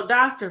seen no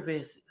doctor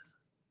visits?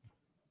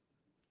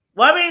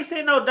 Why we ain't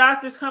seen no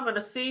doctors coming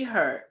to see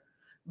her?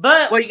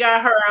 But we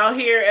got her out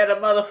here at a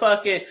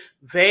motherfucking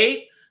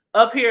vape,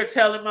 up here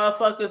telling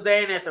motherfuckers they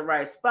ain't at the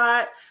right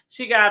spot.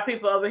 She got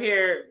people over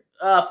here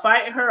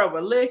fighting her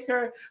over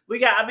liquor. We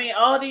got,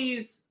 all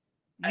these.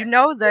 They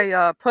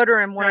put her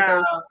in one of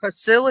those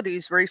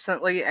facilities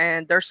recently,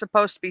 and they're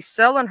supposed to be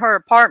selling her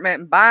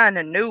apartment and buying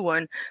a new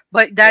one,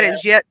 but that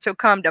is yet to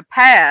come to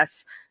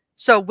pass.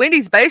 So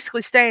Wendy's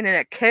basically staying in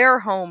a care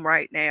home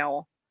right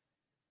now.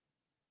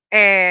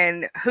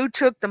 And who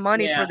took the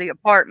money for the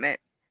apartment?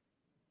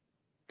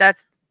 I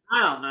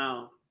don't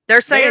know.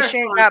 They're saying she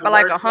ain't got but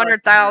like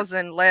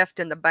 100,000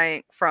 left in the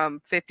bank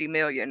from 50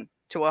 million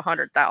to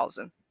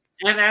 100,000.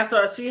 And that's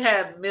why she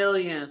had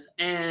millions,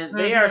 and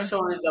they are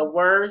showing the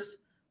worst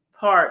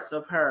parts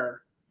of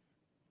her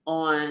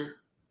on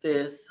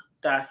this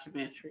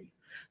documentary.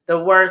 The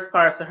worst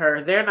parts of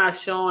her. They're not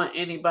showing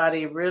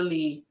anybody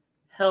really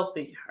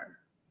helping her.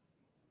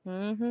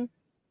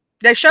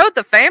 They showed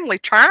the family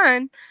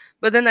trying,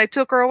 but then they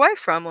took her away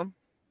from them.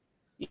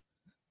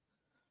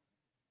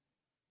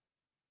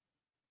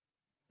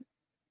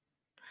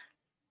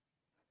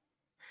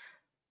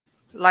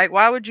 Like,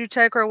 why would you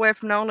take her away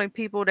from the only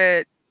people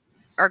that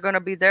are going to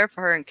be there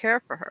for her and care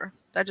for her?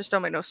 That just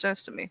don't make no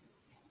sense to me.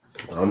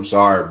 I'm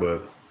sorry,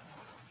 but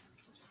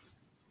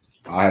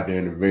I had to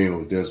intervene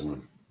with this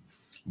one.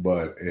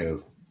 But if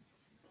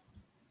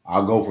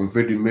I go from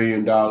 $50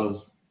 million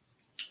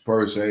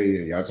per se,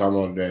 and y'all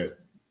talking about that,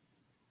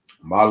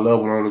 my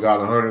loved one only got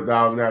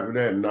 100,000 after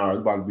that, it's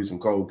about to be some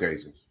cold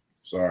cases.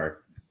 Sorry.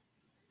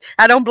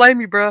 I don't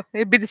blame you, bro.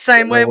 It'd be the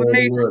same way with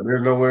me.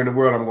 There's nowhere in the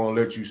world I'm going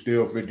to let you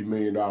steal $50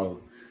 million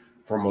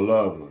from a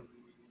loved one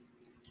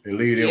and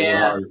leave it with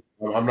her.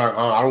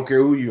 I don't care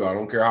who you are. I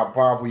don't care how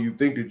powerful you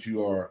think that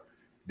you are.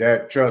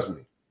 Trust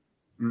me.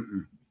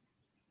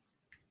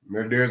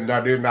 There's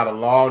not a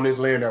law in this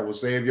land that will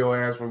save your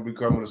ass from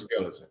becoming a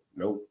skeleton.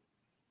 Nope.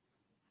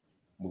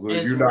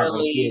 Because you're not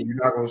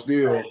going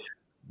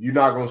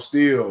to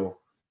steal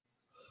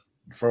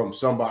from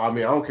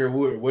somebody. I don't care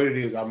what it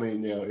is.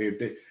 If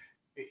they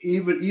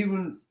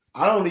even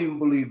I don't even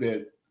believe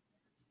that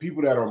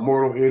people that are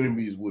mortal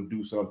enemies would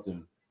do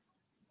something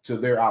to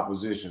their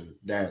opposition,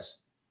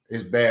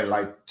 it's bad.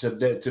 Like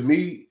to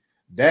me,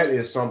 that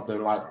is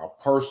something like a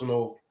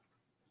personal.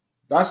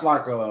 That's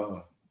like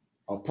a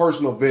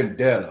personal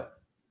vendetta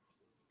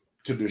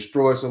to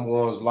destroy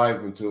someone's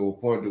life into a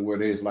point to where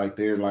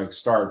they're like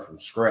starting from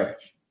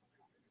scratch.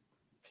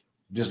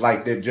 Just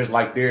like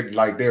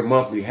their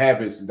monthly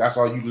habits. That's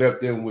all you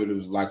left them with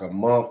is like a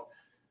month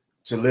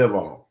to live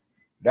on.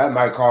 That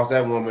might cost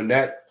that woman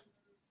that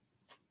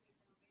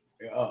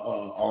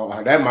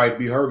might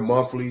be her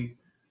monthly,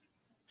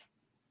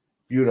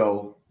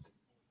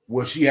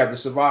 what she had to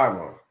survive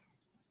on.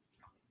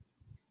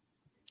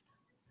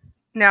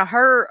 Now,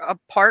 her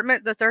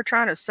apartment that they're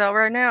trying to sell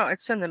right now,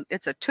 it's a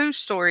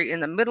 2-story in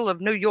the middle of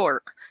New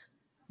York.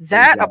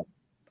 That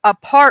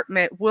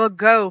apartment will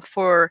go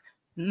for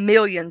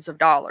millions of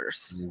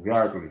dollars.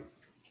 Exactly.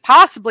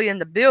 Possibly in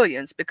the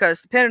billions,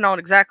 because depending on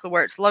exactly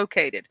where it's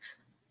located.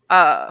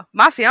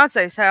 My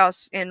fiance's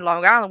house in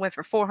Long Island went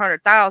for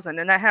 $400,000,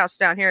 and that house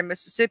down here in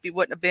Mississippi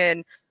wouldn't have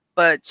been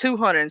but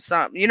 200 and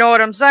something. You know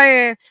what I'm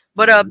saying?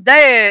 But up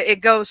there,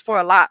 it goes for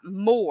a lot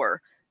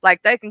more.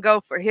 Like they can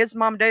go for his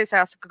mom and dad's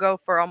house, it could go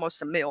for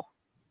almost $1 million.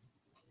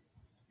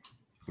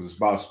 It's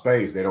about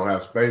space. They don't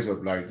have space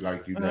up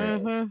like you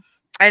know.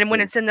 And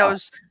when it's in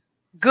those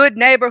good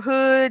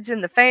neighborhoods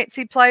and the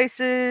fancy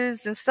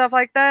places and stuff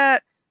like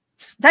that,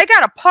 they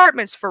got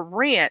apartments for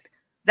rent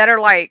that are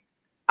like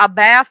a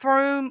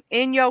bathroom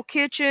in your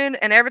kitchen,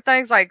 and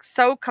everything's like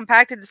so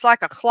compacted, it's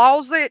like a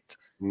closet.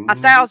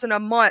 $1,000 a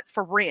month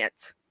for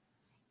rent.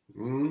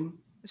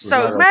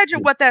 So like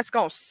imagine what that's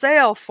gonna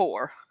sell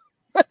for.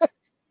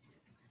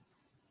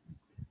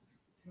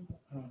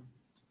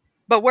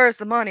 But where's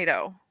the money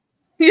though?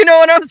 You know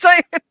what I'm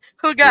saying?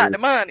 Who got the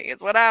money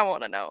is what I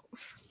want to know.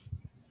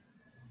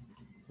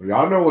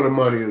 Y'all know where the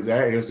money is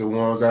at. It's the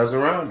ones that's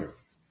around her.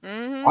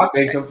 I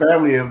think some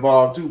family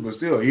involved too, but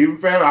still, even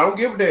family, I don't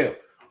give a damn.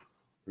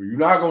 You're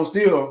not gonna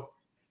steal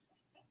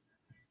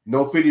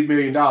no $50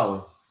 million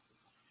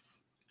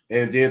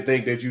and then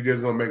think that you're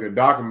just gonna make a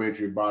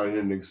documentary about it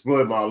and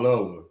exploit my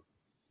loved one.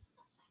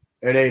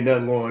 It ain't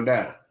nothing going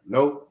down.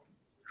 Nope.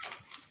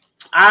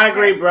 I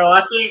agree, bro.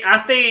 I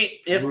think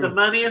if the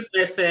money is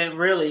missing,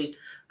 really,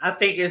 I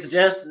think it's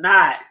just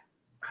not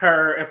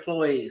her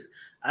employees.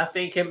 I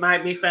think it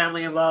might be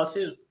family involved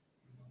too.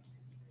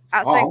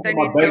 I think they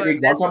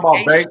need I'm talking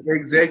about bank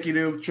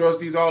executive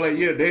trustees, all that.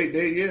 Yeah,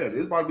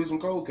 there's about to be some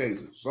cold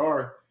cases.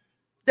 Sorry.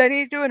 They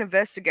need to do an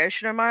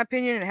investigation, in my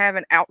opinion, and have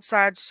an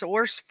outside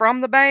source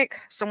from the bank,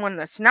 someone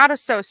that's not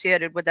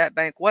associated with that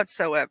bank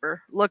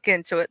whatsoever, look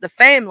into it. The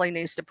family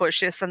needs to push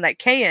this, and they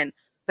can,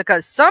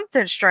 because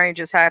something strange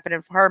is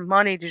happening for her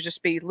money to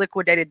just be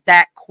liquidated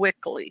that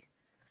quickly.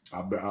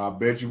 I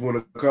bet you when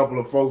a couple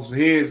of folks'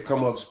 heads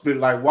come up split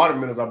like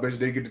watermelons, I bet you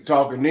they get to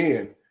talking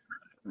then.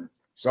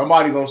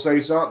 Somebody gonna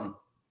say something,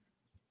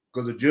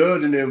 because the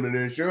judge and them and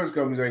the insurance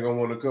companies ain't gonna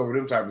want to cover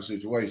them type of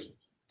situations.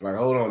 Like,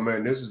 hold on,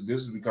 man, this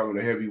is becoming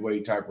a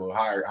heavyweight type of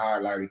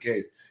highlighted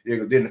case. Yeah,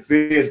 because then the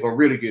Fed's gonna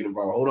really get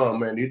involved. Hold on,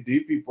 man,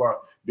 these people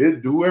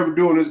whoever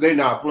doing this, they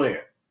not playing.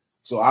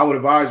 So I would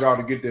advise y'all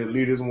to get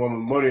leave this woman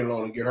money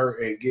alone and get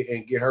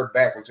her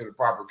back into the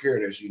proper care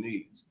that she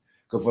needs.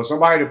 Because for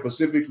somebody to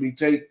specifically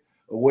take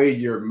away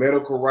your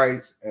medical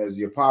rights as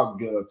your power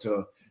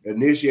to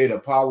initiate a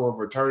power of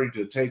attorney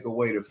to take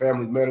away the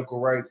family medical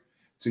rights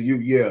to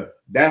you,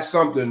 that's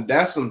some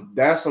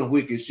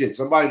wicked shit.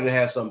 Somebody that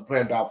has something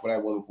planned out for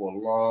that woman for a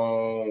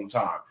long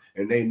time,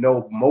 and they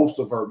know most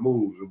of her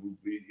moves.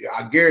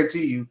 I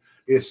guarantee you,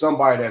 it's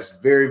somebody that's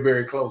very,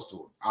 very close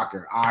to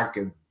her. I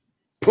can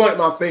point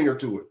my finger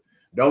to it.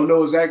 Don't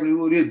know exactly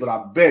who it is, but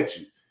I bet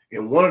you,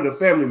 and one of the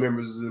family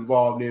members is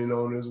involved in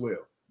on as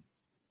well.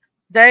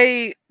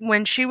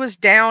 When she was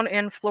down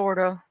in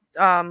Florida,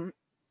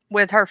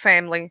 with her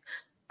family,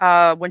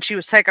 when she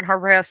was taking her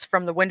rest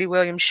from the Wendy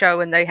Williams show,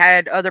 and they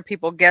had other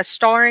people guest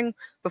starring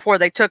before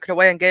they took it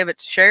away and gave it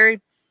to Sherry,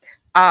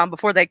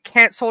 before they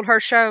canceled her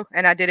show.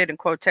 And I did it in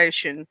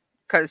quotation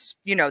because,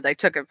 they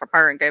took it from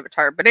her and gave it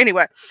to her. But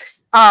anyway,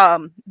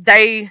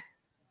 they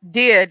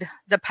did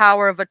the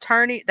power of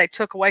attorney. They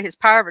took away his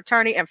power of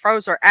attorney and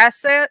froze her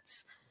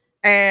assets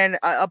and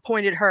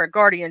appointed her a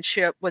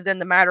guardianship within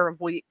the matter of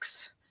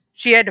weeks.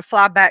 She had to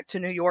fly back to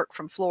New York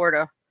from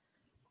Florida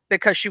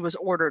because she was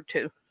ordered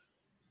to.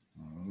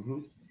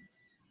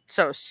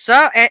 So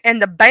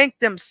and the bank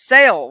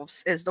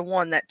themselves is the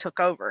one that took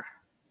over.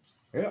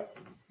 Yeah.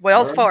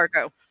 Wells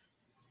Fargo.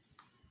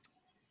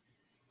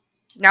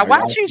 Now,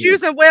 why she's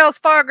using Wells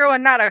Fargo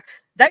and not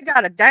they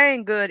got a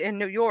dang good in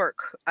New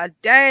York, a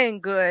dang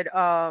good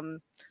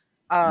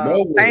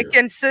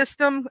banking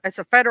system. It's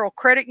a federal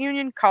credit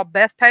union called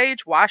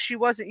Bethpage. Why she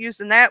wasn't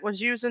using that,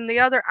 was using the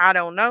other, I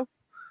don't know.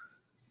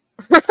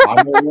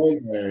 I know one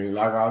thing,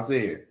 like I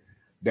said,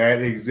 that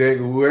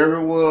whoever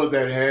it was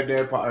that had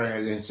that power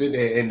and sit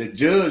there, and the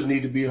judge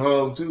need to be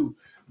hung too,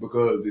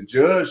 because the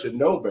judge should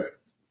know better.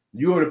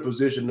 You're in a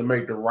position to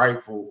make the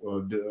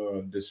rightful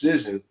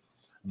decision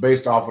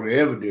based off of the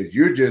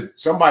evidence.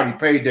 Somebody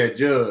paid that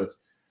judge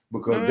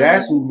because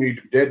that's who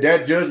need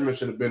that judgment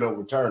should have been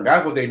overturned.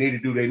 That's what they need to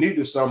do. They need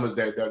to summons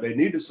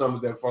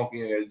that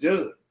funky ass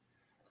judge.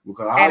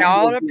 Because and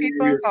all the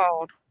people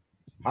involved.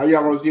 How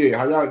y'all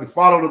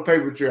follow the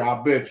paper trail?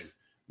 I bet you.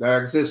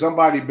 Like I said,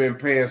 somebody been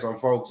paying some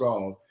folks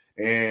off,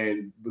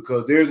 and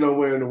because there's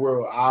nowhere in the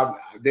world,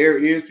 there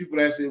is people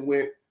that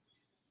went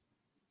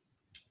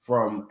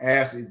from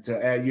acid to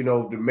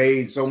they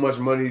made so much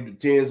money, to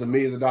tens of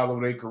millions of dollars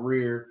over their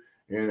career,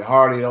 and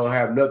hardly don't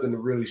have nothing to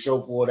really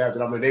show for it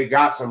after. I mean, they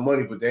got some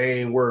money, but they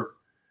ain't worth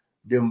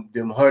them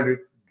 100,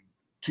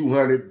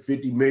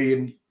 250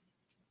 million,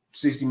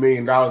 $60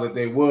 million that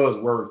they was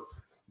worth.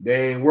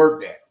 They ain't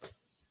worth that.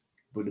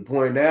 But the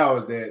point now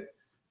is that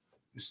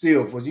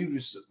still, for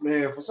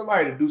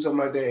somebody to do something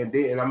like that,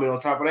 and I mean, on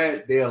top of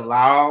that, they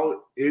allowed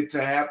it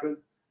to happen,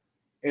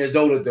 as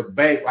though that the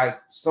bank, like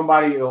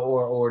somebody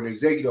or an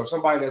executive or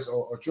somebody that's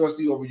a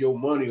trustee over your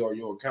money or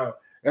your account,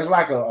 that's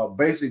like a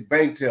basic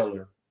bank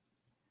teller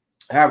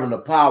having the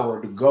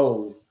power to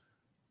go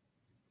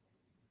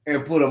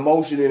and put a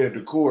motion in at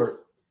the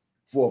court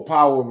for a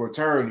power of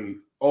attorney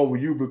over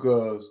you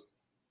because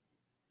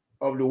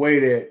of the way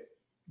that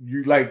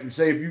you, like,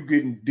 say if you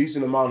getting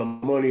decent amount of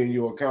money in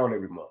your account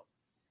every month.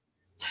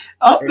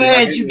 I'm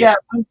glad you got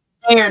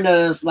staring at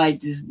us like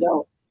this,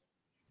 though.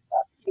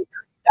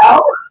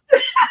 No.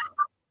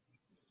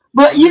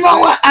 But you know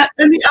what? I'm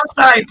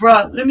sorry,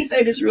 bro. Let me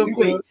say this real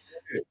quick.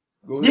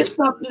 This is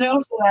something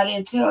else that I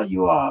didn't tell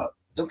you all.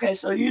 Okay,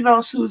 so you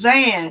know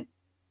Suzanne,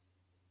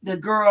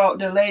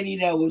 the lady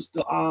that was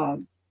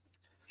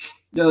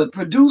the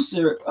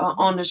producer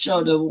on the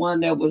show, the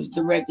one that was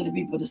directing the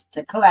people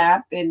to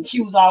clap, and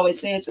she was always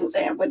saying,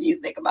 Suzanne, what do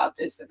you think about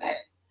this and that?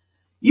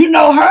 You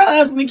know, her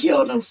husband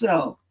killed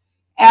himself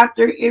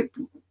after it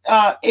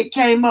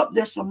came up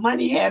that some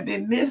money had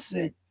been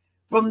missing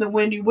from the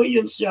Wendy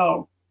Williams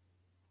show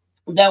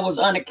that was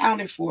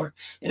unaccounted for.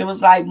 And it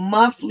was like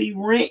monthly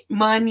rent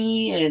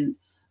money and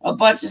a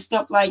bunch of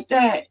stuff like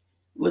that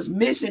was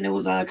missing. It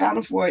was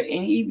unaccounted for.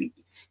 And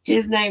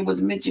his name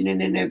was mentioned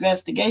in an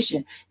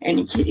investigation.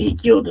 And he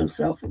killed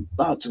himself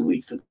about 2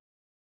 weeks ago.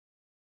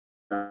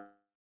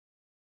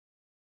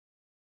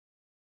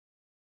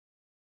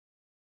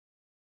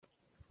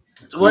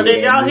 Well,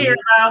 did y'all hear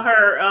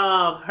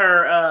about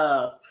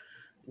her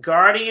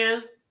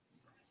guardian,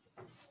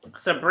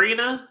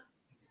 Sabrina,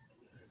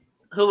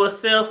 who was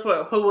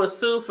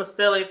sued for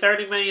stealing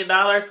 $30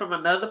 million from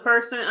another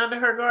person under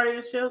her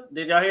guardianship?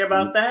 Did y'all hear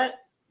about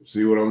that?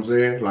 See what I'm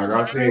saying? Like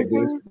I said,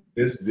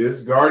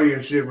 this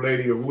guardianship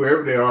lady or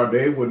whoever they are,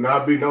 they would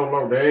not be no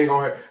longer. They ain't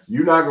gonna.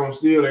 You're not gonna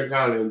steal that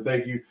kind of and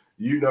think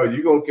you're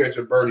gonna catch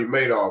a Bernie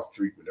Madoff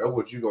treatment. That's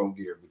what you're gonna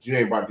get. But you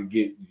ain't about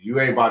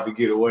to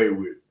get away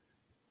with it.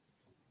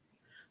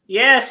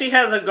 Yeah, she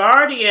has a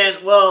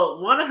guardian.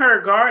 Well, one of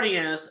her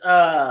guardians,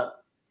 her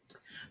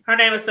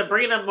name is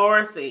Sabrina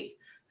Morrissey.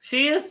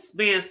 She is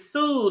being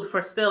sued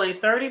for stealing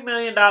 $30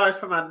 million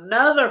from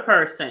another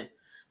person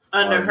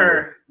under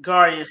her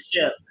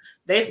guardianship.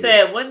 They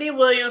said Wendy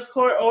Williams'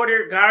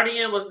 court-ordered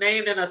guardian was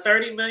named in a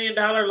 $30 million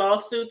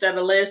lawsuit that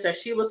alleged that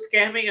she was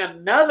scamming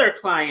another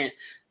client,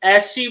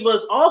 as she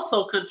was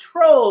also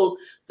controlled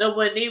the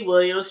Wendy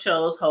Williams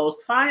show's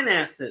host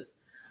finances.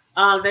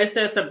 They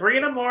said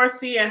Sabrina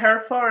Morrissey and her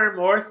firm,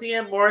 Morrissey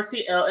 &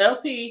 Morrissey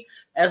LLP,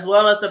 as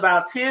well as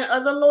about 10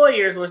 other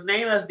lawyers, was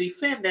named as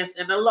defendants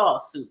in the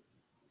lawsuit.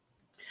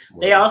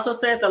 They also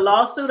said the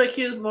lawsuit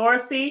accused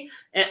Morrissey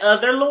and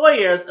other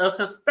lawyers of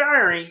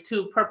conspiring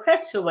to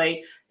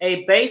perpetuate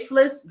a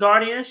baseless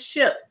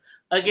guardianship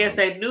against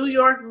a New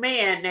York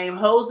man named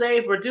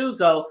Jose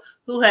Verdugo,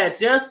 who had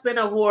just been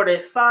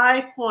awarded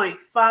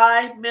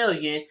 $5.5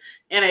 million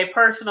in a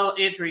personal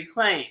injury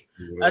claim.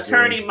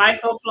 Attorney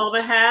Michael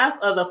Flomahalf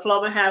of the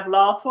Flomahalf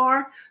Law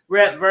Firm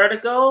rep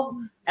Verdugo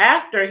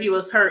after he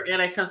was hurt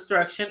in a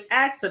construction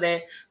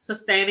accident,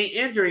 sustaining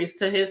injuries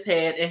to his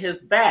head and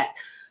his back.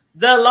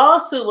 The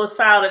lawsuit was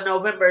filed in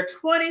November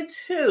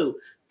 22,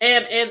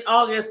 and in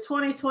August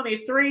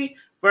 2023,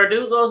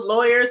 Verdugo's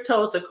lawyers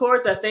told the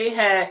court that they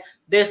had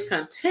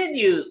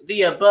discontinued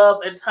the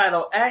above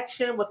entitled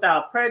action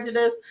without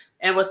prejudice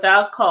and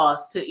without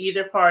cost to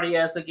either party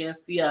as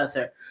against the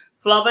other.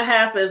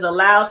 Flomahalf is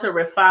allowed to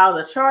refile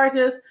the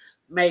charges,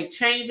 make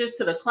changes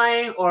to the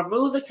claim, or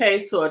move the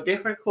case to a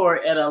different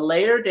court at a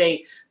later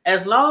date,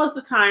 as long as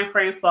the time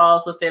frame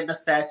falls within the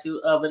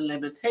statute of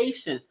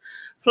limitations.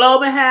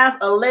 Flomahalf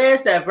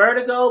alleged that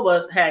Verdugo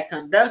was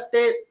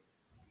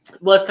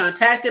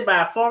contacted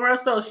by a former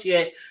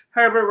associate,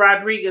 Herbert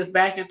Rodriguez,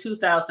 back in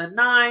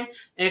 2009,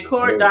 and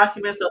court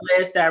documents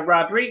allege that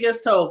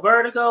Rodriguez told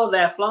Verdugo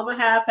that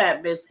Flomahalf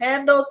had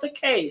mishandled the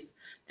case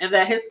and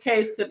that his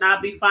case could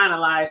not be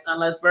finalized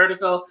unless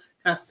Verdugo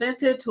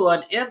consented to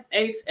an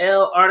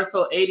MHL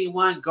Article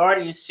 81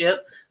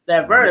 guardianship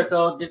that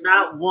Verdugo did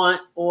not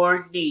want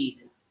or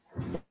need.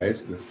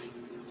 Basically.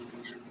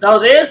 So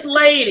this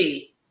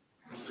lady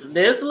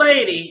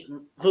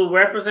who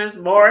represents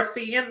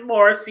Morrissey &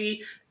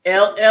 Morrissey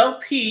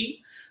LLP,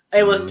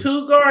 it was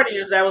two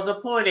guardians that was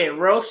appointed,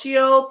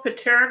 Rocio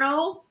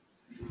Paterno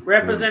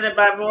represented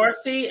by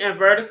Morrissey, and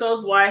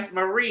Vertigo's wife,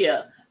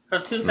 Maria,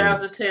 from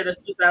 2010 to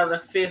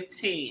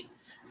 2015.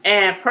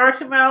 And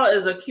Pertimel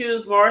is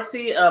accused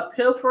Morrissey of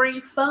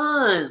pilfering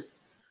funds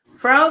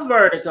from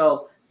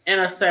Vertigo in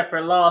a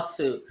separate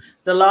lawsuit.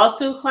 The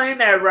lawsuit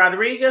claimed that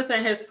Rodriguez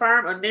and his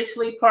firm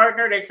initially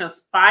partnered and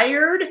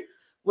conspired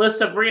with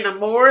Sabrina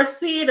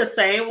Morrissey, the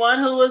same one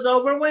who was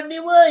over Wendy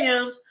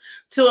Williams,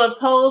 to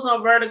impose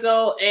on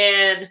Vertigo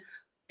and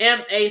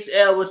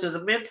MHL, which is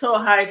a mental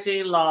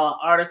hygiene law,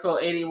 Article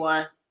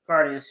 81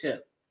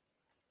 guardianship.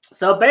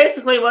 So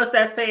basically what's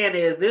that saying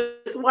is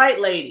this white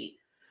lady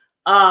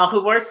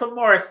who works for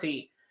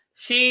Morrissey,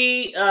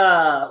 she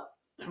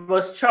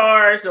was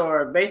charged,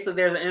 or basically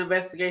there's an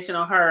investigation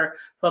on her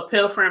for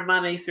pilfering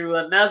money through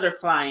another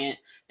client.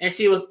 And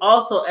she was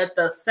also at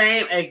the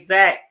same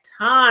exact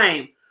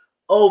time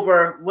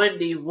over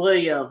Wendy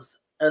Williams'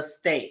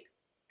 estate.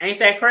 Ain't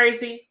that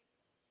crazy?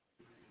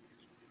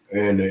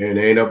 And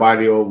ain't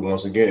nobody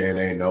once again, and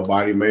ain't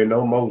nobody made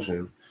no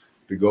motion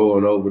to go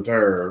and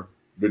overturn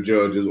the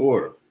judge's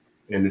order.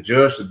 And the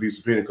judge should be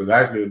subpoenaed, because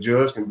actually a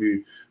judge can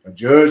be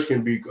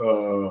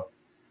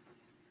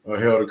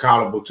held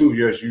accountable too.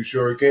 Yes, you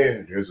sure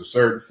can. There's a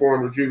certain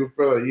form that you can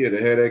fill out. Yeah,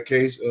 they had that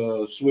case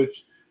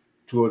switched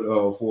to it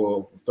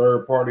for a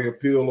third party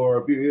appeal or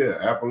appeal. Yeah,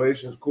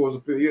 appellations, courts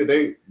appeal.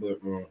 Yeah,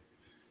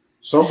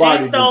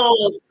 somebody she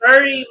stole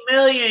 $30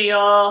 million,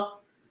 y'all.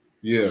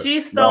 Yeah,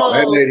 she stole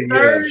that lady.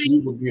 $30 she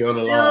would be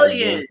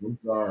unalive. I'm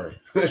sorry,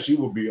 she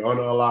would be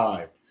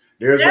unalive.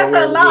 That's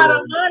a lot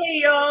of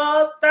money,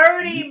 y'all.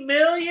 $30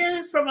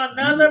 million from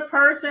another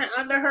person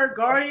under her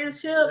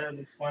guardianship,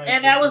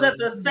 and that was at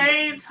the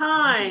same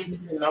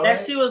time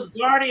that she was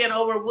guardian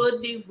over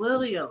Wendy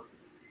Williams.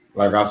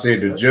 Like I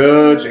said, the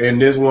judge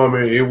and this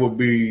woman, it would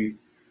be.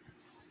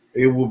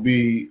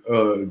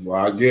 Well,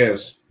 I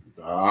guess,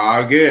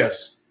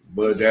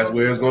 but that's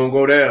where it's gonna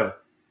go down.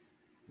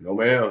 No,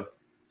 ma'am.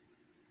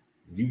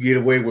 You get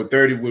away with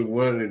 30 with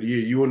one, and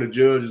you and the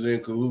judge is in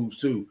cahoots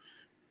too.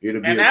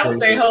 And that was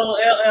their whole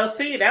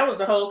LLC. That was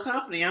the whole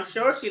company. I'm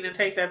sure she didn't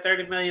take that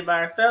 $30 million by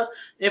herself.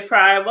 It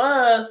probably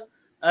was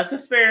a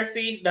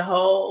conspiracy. The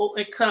whole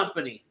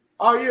company.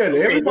 Oh yeah,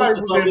 everybody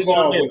was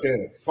involved with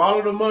that.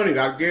 Follow the money.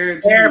 I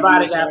guarantee.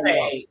 Everybody got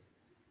paid.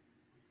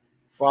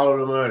 Follow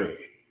the money.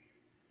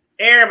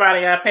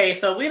 Everybody got paid.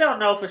 So we don't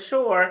know for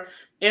sure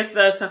if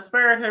the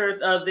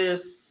conspirators of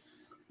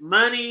this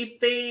money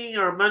thing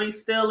or money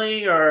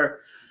stealing or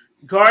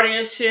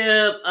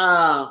guardianship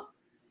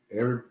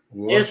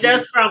it's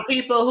just from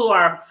people who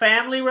are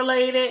family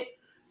related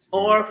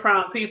or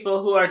from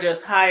people who are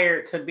just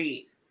hired to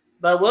be.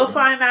 But we'll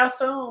find out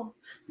soon.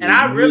 And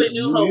I really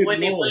do hope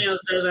Wendy Williams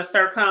doesn't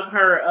succumb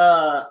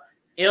her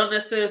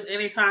illnesses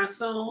anytime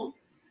soon.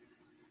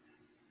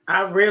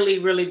 I really,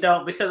 really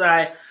don't,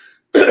 because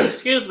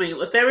excuse me,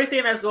 with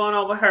everything that's going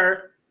on with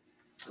her,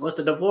 with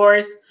the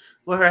divorce,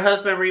 with her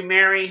husband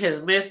marrying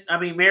his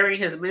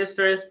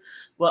mistress,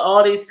 with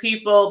all these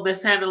people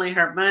mishandling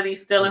her money,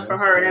 stealing from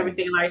her and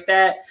everything like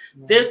that,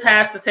 this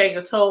has to take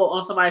a toll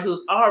on somebody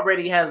who's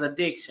already has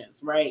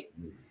addictions, right?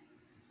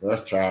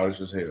 That's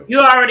childish as hell.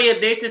 You're already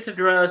addicted to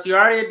drugs. You're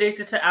already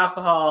addicted to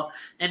alcohol.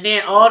 And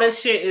then all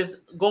this shit is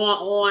going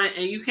on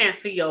and you can't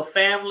see your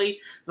family.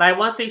 Like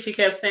one thing she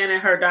kept saying in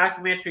her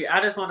documentary,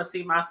 I just want to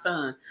see my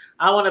son.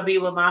 I want to be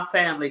with my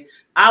family.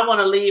 I want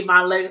to leave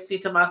my legacy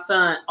to my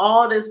son.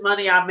 All this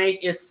money I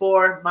make is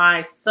for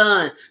my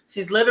son.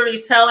 She's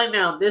literally telling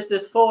them, this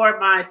is for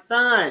my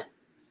son.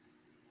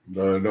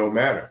 No, it don't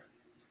matter.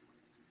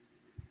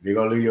 They're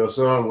going to leave your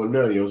son with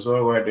nothing. Your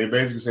son will have, they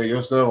basically say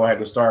your son will have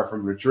to start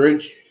from the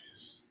trenches.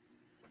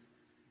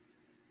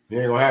 You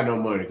ain't gonna have no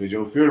money because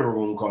your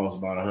funeral gonna cost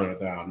about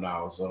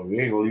 $100,000, so we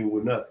ain't gonna leave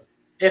with nothing.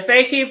 If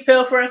they keep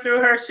pilfering through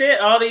her shit,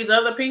 all these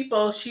other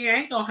people, she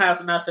ain't gonna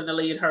have nothing to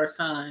lead her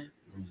son.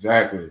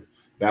 Exactly.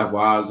 That's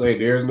why I say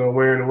there's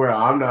nowhere in the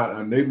world. I'm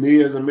not.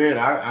 Me as a man,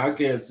 I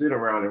can't sit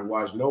around and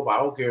watch nobody.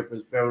 I don't care if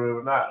it's family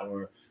or not,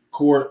 or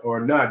court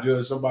or not.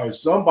 Just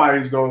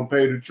somebody's gonna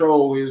pay the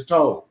troll his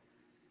toll.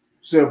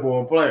 Simple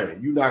and plain.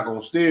 You're not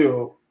gonna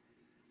steal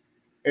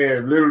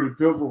and literally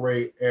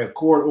pilferate and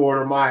court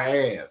order my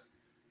ass.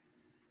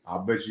 I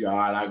bet you,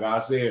 like I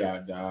said,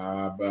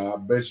 I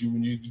bet you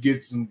when you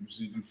get some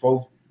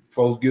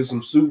folks get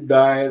some soup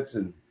diets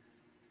and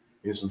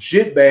some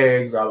shit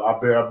bags. I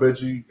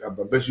bet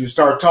you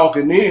start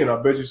talking in.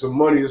 I bet you some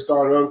money will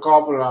start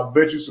uncoughing, and I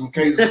bet you some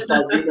cases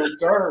start getting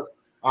overturned.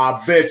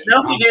 I bet you.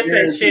 Don't forget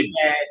some shit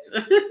bags.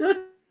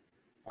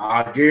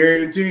 I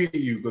guarantee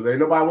you, because ain't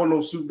nobody want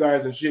no soup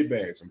diets and shit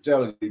bags. I'm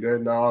telling you,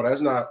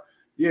 that's not.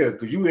 Yeah,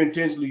 because you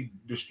intentionally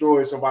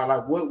destroy somebody.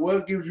 Like,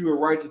 what gives you a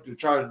right to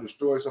try to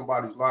destroy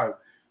somebody's life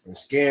and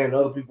scan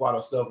other people out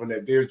of stuff and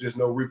that there's just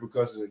no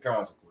repercussions and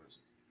consequences?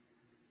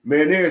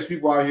 Man, there's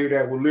people out here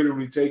that will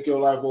literally take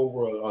your life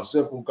over a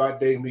simple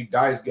goddamn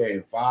dice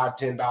game, $5,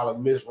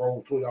 $10 miss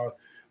roll, $20,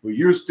 but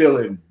you're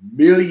stealing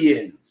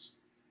millions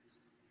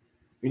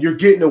and you're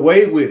getting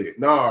away with it.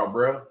 Nah,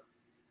 bro.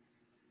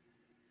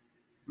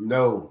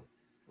 No.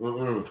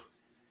 Well,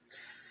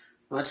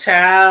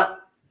 child.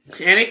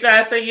 Any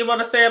last thing you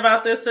want to say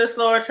about this, sis,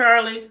 Lord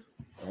Charlie?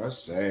 That's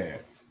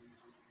sad.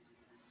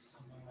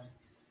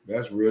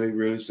 That's really,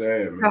 really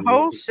sad, man. The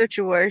whole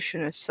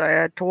situation is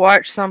sad. To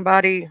watch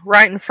somebody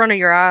right in front of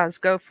your eyes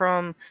go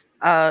from,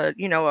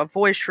 you know, a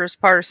boisterous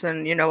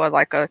person, you know,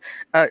 like a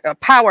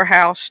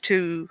powerhouse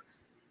to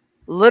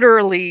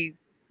literally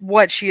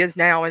what she is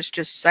now is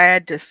just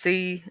sad to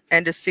see,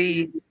 and to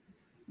see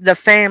the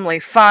family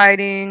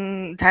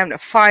fighting, having to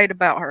fight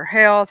about her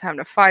health, having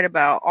to fight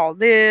about all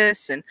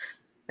this, and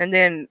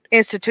then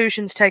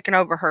institutions taking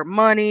over her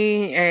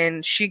money,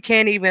 and she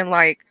can't even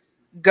like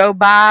go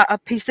buy a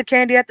piece of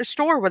candy at the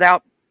store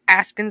without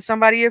asking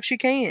somebody if she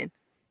can.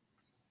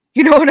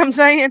 You know what I'm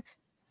saying?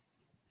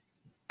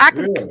 I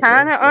can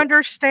kind of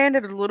understand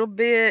it a little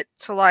bit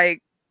to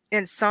like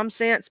in some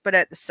sense, but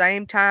at the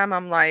same time,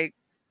 I'm like,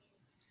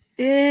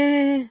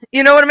 you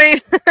know what I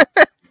mean?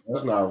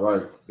 That's not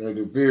right.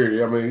 The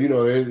period. I mean, you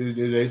know,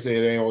 they say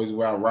it ain't always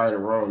about right or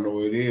wrong.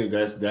 No, it is.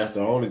 That's the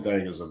only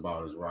thing it's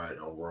about is right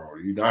or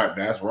wrong. You not.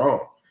 That's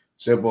wrong.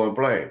 Simple and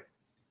plain.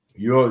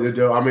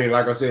 I mean,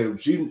 like I said,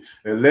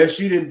 unless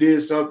she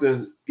did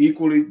something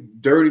equally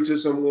dirty to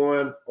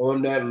someone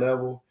on that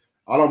level,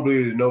 I don't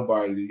believe that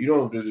nobody. You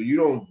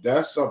don't.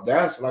 That's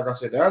like I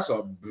said, that's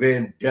a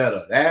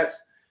vendetta.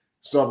 That's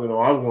something. Oh,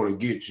 I'm going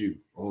to get you.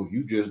 Oh,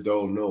 you just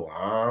don't know.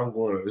 I'm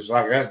going to. It's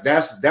like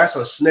that's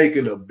a snake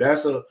in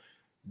the.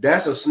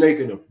 That's a snake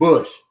in the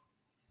bush.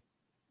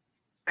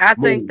 I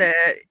think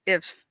that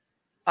if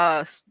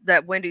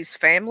that Wendy's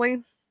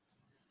family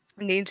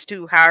needs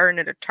to hire an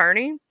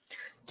attorney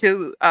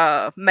to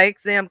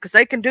make them, because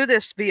they can do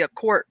this via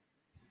court.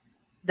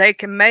 They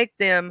can make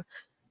them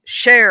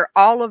share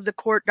all of the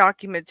court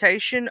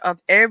documentation of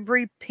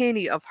every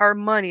penny of her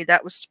money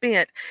that was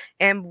spent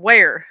and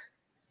where.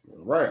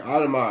 Right,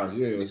 itemized.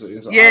 Yeah, it's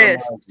an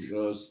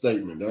itemized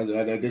statement.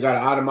 They got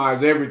to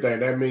itemize everything.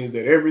 That means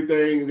that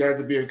everything has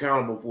to be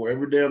accountable for.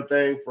 Every damn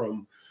thing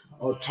from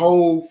a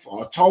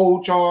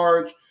toll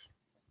charge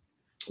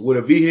with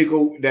a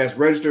vehicle that's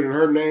registered in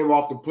her name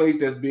off the place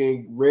that's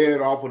being read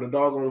off of the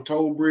doggone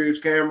toll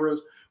bridge cameras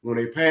when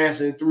they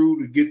passing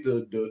through to get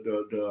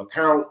the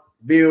account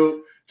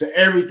billed, to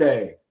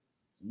everything.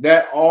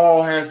 That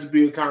all has to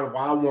be accountable.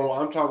 I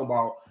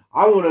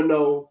want to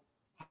know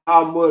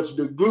how much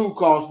the glue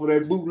cost for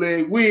that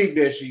bootleg wig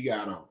that she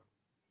got on.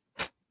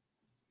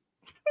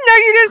 No,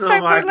 you didn't say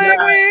bootleg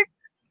wig.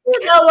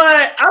 You know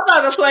what? I'm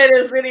about to play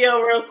this video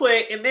real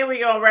quick, and then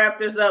we're going to wrap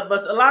this up.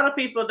 But a lot of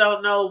people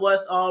don't know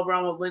what's all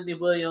wrong with Wendy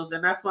Williams,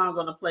 and that's why I'm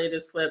going to play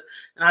this clip.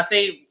 And I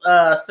think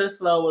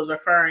Sislo was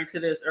referring to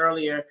this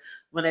earlier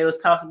when they was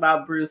talking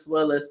about Bruce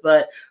Willis.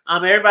 But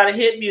everybody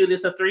hit mute.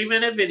 It's a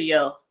 3-minute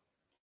video.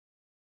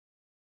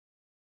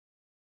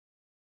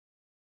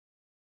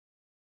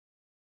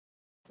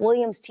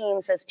 Williams'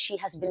 team says she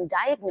has been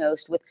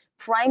diagnosed with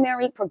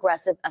primary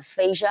progressive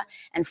aphasia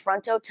and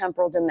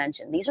frontotemporal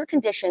dementia. These are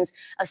conditions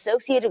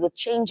associated with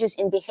changes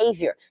in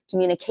behavior,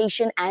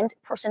 communication, and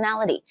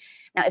personality.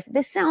 Now, if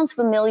this sounds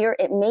familiar,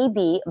 it may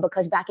be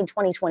because back in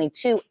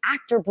 2022,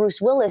 actor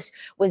Bruce Willis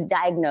was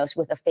diagnosed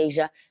with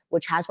aphasia,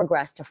 which has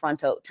progressed to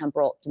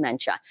frontotemporal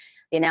dementia.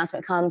 The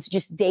announcement comes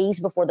just days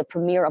before the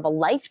premiere of a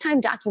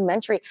Lifetime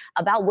documentary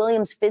about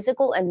Williams'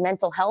 physical and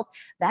mental health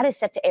that is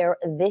set to air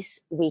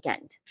this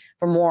weekend.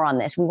 For more on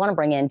this, we want to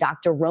bring in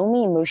Dr.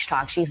 Romy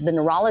Mushtak. She's the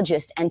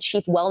neurologist and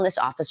chief wellness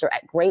officer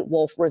at Great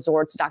Wolf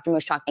Resorts. Dr.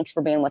 Mushtak, thanks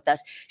for being with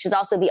us. She's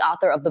also the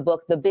author of the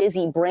book, The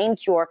Busy Brain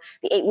Cure,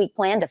 the 8-week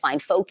plan to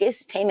find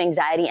focus, tame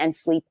anxiety, and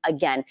sleep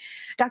again.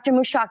 Dr.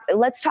 Mushtak,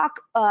 let's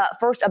talk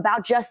first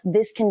about just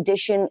this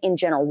condition in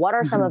general. What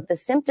are some of the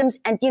symptoms?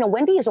 And, you know,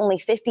 Wendy is only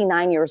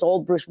 59 years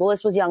old. Bruce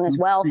Willis was young as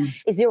well.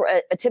 Is there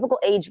a typical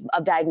age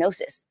of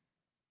diagnosis?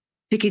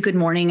 Vicki, good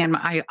morning, and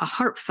my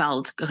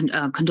heartfelt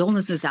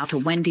condolences out to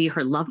Wendy,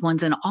 her loved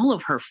ones, and all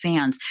of her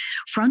fans.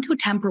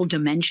 Frontotemporal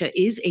dementia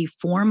is a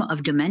form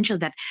of dementia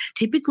that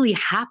typically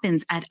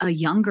happens at a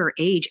younger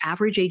age.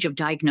 Average age of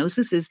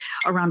diagnosis is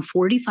around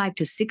 45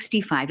 to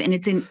 65, and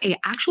it's an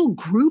actual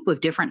group of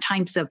different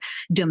types of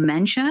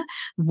dementia.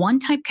 One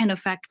type can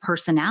affect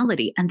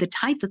personality, and the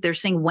type that they're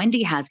saying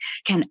Wendy has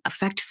can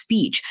affect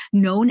speech,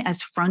 known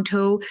as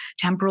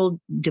frontotemporal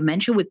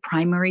dementia with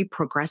primary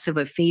progressive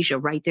aphasia.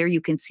 Right there,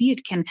 you can see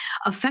it can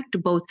affect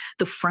both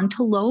the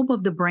frontal lobe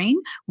of the brain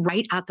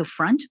right at the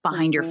front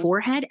behind your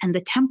forehead and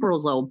the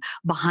temporal lobe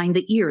behind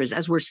the ears,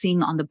 as we're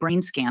seeing on the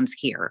brain scans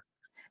here.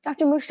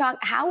 Dr. Mushtak,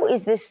 how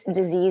is this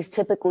disease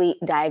typically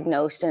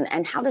diagnosed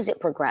and how does it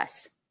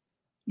progress?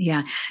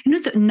 Yeah,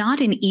 it's not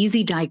an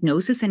easy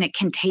diagnosis and it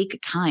can take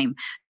time.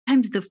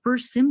 Sometimes the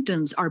first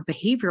symptoms are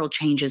behavioral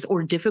changes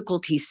or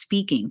difficulty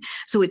speaking.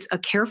 So it's a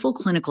careful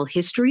clinical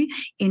history.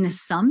 In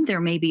some,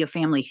 there may be a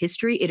family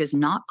history. It is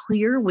not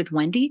clear with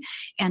Wendy,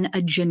 and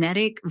a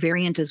genetic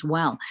variant as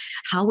well.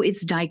 How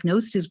it's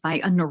diagnosed is by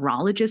a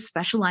neurologist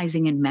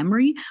specializing in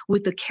memory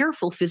with a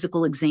careful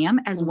physical exam,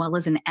 as well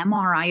as an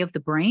MRI of the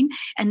brain,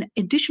 and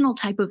additional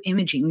type of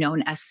imaging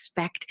known as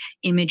SPECT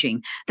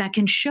imaging that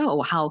can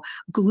show how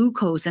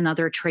glucose and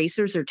other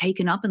tracers are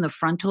taken up in the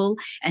frontal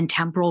and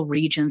temporal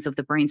regions of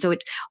the brain. so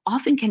it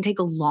often can take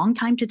a long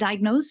time to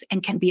diagnose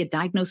and can be a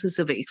diagnosis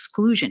of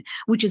exclusion,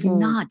 which is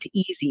not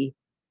easy.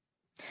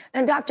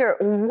 And doctor,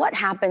 what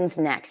happens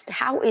next?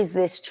 How is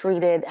this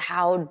treated?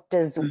 How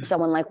does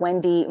someone like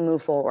Wendy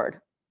move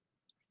forward?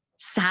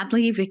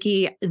 Sadly,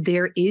 Vicki,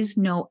 there is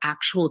no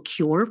actual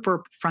cure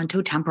for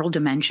frontotemporal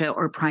dementia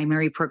or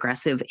primary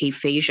progressive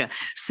aphasia.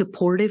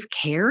 Supportive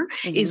care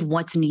is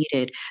what's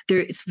needed.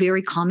 It's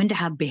very common to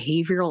have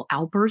behavioral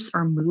outbursts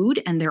or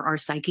mood, and there are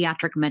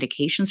psychiatric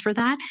medications for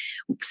that.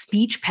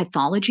 Speech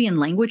pathology and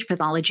language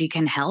pathology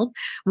can help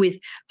with,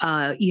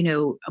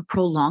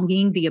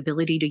 prolonging the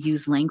ability to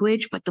use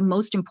language. But the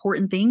most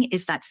important thing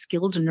is that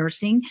skilled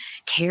nursing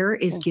care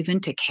is given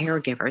to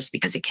caregivers,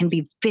 because it can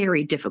be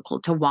very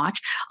difficult to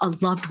watch a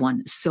loved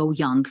one so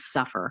young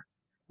suffer.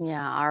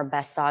 Yeah, our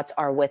best thoughts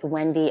are with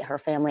Wendy, her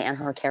family, and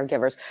her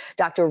caregivers.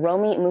 Dr.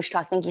 Romy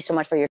Mushtaq, thank you so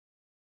much for your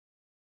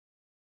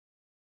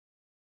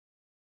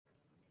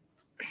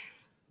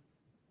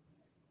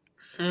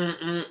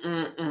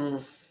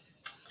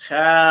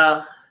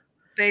Child.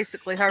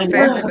 Basically, her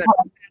family been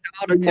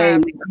all the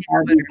time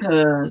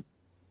because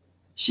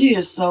she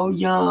is so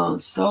young,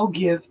 so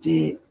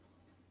gifted.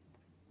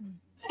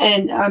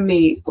 And I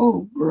mean,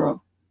 oh,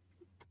 girl.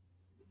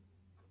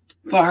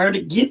 For her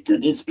to get to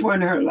this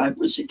point in her life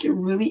where she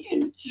can really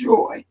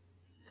enjoy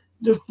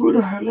the fruit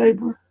of her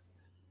labor,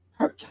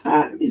 her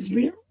time is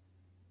being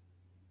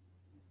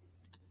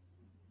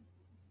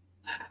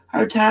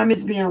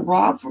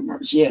robbed from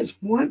her. She has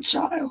one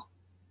child.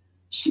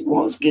 She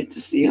won't get to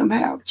see him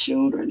have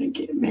children and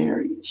get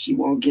married. She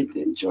won't get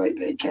to enjoy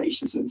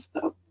vacations and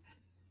stuff.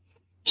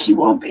 She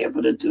won't be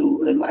able to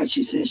do it. Like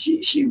she said,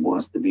 she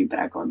wants to be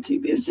back on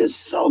TV. It's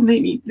just so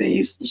many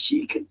things that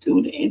she could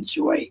do to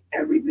enjoy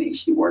everything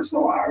she worked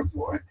so hard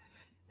for.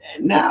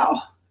 And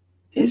now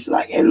it's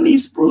like at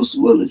least Bruce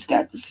Willis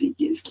got to see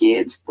his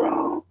kids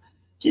grown,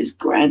 his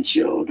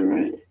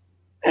grandchildren.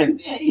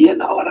 And you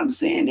know what I'm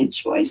saying?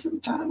 Enjoy some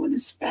time with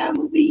his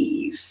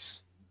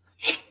families.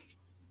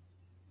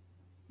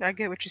 I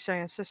get what you're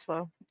saying,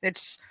 Sislo.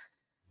 It's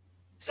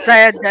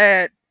sad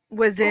that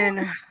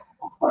within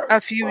a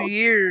few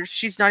years,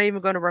 she's not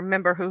even going to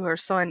remember who her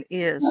son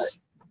is.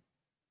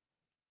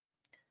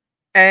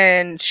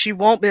 And she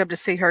won't be able to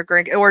see her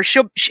grandkids. Or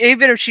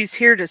even if she's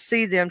here to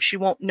see them, she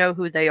won't know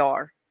who they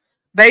are.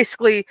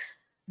 Basically,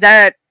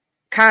 that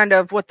kind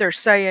of what they're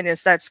saying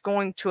is that's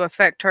going to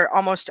affect her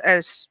almost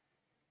as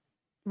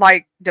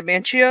like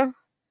dementia,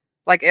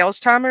 like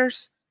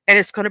Alzheimer's, and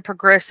it's going to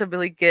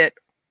progressively get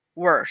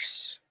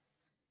worse.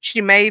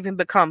 She may even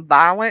become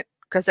violent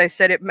because they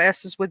said it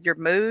messes with your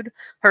mood.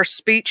 Her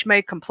speech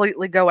may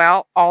completely go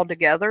out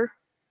altogether.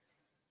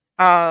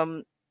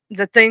 The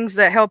things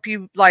that help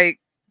you, like,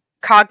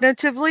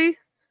 cognitively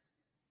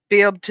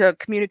be able to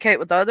communicate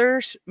with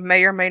others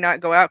may or may not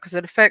go out because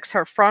it affects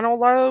her frontal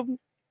lobe.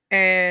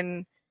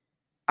 And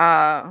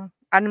I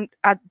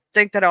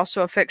think that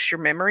also affects your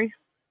memory.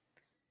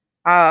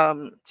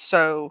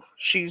 So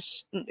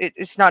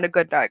it's not a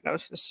good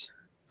diagnosis.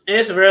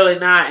 It's really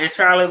not. And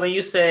Charlie, when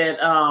you said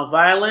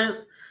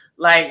violence,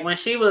 like when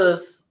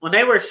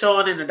they were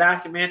showing in the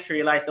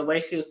documentary, like the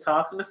way she was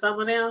talking to some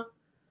of them,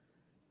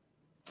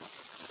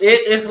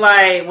 it's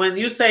like when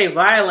you say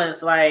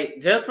violence,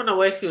 like just from the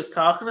way she was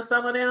talking to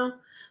some of them,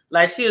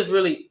 like she was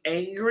really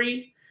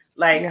angry,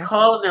 like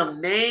calling them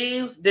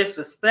names,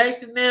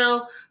 disrespecting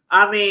them.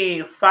 I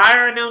mean,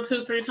 firing them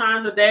 2-3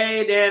 times a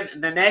day. Then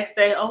the next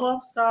day, oh,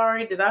 I'm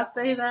sorry, did I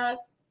say that?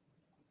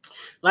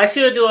 Like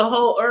she would do a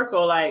whole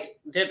Urkel, like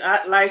did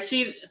I? Like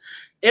she,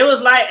 it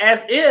was like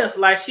as if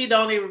like she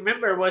don't even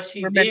remember what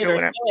she did or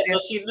said,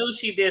 but she knew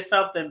she did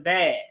something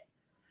bad.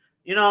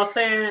 You know what I'm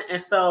saying?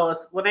 And so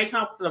when they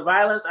come to the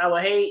violence, I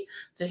would hate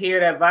to hear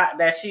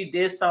that she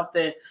did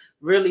something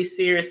really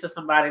serious to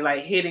somebody,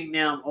 like hitting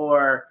them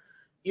or,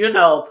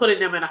 putting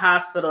them in a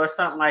hospital or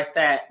something like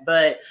that.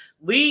 But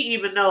we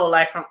even know,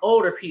 like from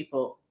older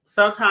people,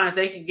 sometimes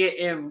they can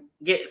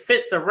get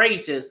fits of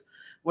rages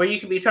where you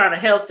can be trying to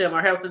help them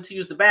or help them to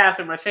use the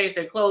bathroom or change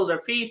their clothes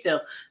or feed them,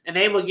 and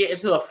they will get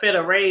into a fit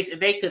of rage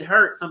and they could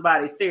hurt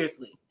somebody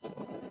seriously.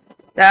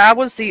 I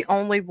was the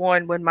only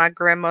one when my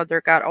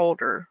grandmother got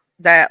older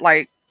that,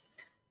 like,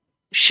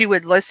 she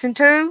would listen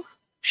to.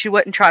 She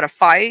wouldn't try to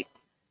fight,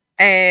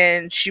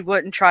 and she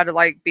wouldn't try to,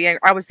 like, be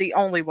angry. I was the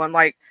only one.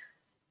 Like,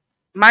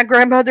 my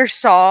grandmother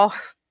saw,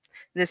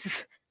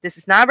 this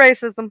is not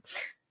racism,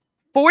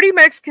 40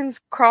 Mexicans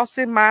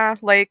crossing my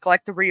lake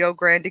like the Rio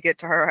Grande to get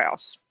to her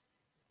house.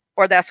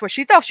 Or that's what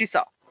she thought she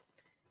saw.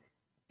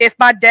 If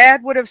my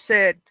dad would have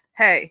said,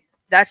 hey,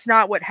 that's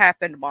not what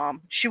happened,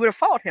 Mom, she would have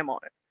fought him on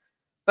it.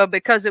 But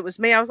because it was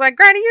me, I was like,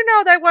 Granny,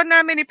 there wasn't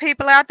that many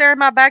people out there in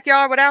my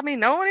backyard without me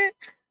knowing it.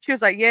 She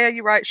was like, yeah,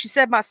 you're right. She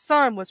said my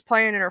son was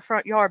playing in her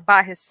front yard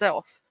by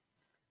himself.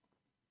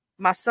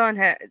 My son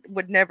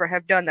would never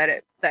have done that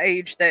at the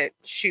age that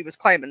she was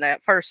claiming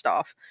that, first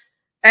off.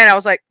 And I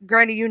was like,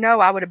 Granny,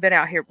 I would have been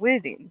out here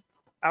with him.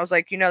 I was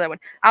like, that one.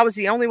 I was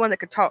the only one that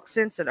could talk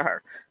sense into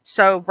her.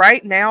 So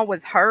right now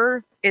with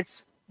her,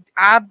 it's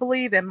I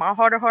believe in my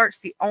heart of hearts,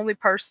 the only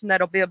person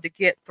that'll be able to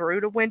get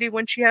through to Wendy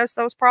when she has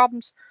those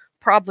problems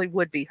probably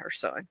would be her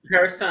son.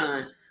 Her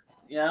son.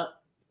 Yep.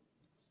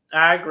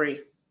 I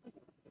agree.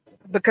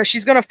 Because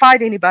she's going to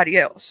fight anybody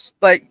else.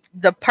 But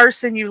the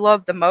person you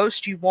love the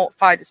most, you won't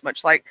fight as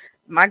much. Like,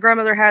 my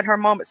grandmother had her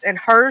moments, and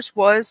hers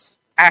was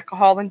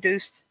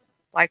alcohol-induced,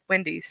 like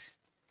Wendy's.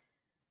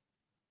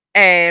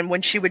 And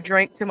when she would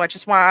drink too much,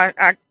 that's why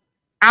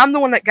I'm the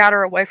one that got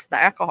her away from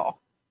the alcohol.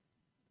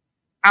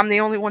 I'm the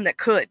only one that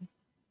could.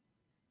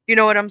 You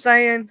know what I'm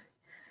saying?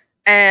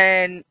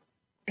 And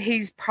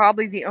he's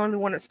probably the only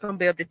one that's going to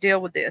be able to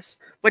deal with this.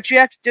 What you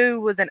have to do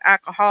with an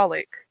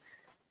alcoholic,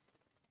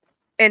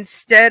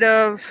 instead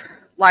of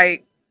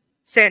like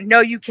saying, no,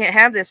 you can't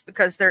have this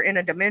because they're in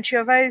a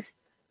dementia phase,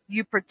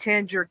 you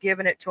pretend you're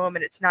giving it to them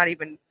and it's not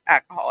even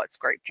alcohol, it's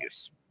grape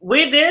juice.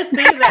 We did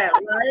see that,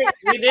 right?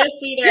 We did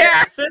see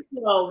that.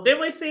 Yeah. Didn't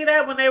we see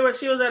that when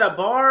she was at a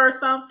bar or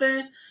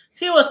something?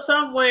 She was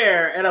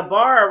somewhere at a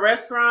bar or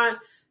restaurant,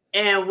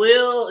 and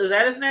Will, is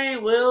that his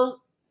name?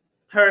 Will,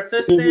 her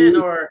assistant,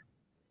 or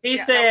he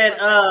said,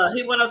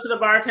 he went up to the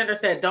bartender,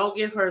 said, don't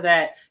give her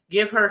that.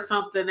 Give her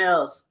something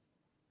else,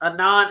 a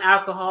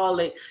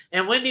non-alcoholic.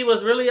 And Wendy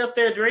was really up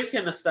there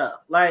drinking the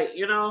stuff. Like,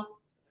 you know.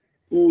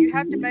 You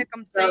have to make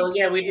them think. So,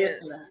 yeah, we did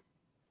see that.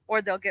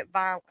 Or they'll get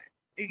violent.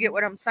 You get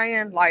what I'm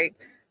saying? Like,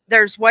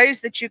 there's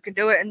ways that you can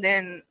do it, and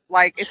then,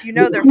 like, if you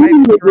know their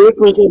favorite drink,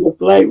 in the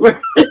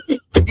flavor.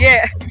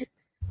 yeah.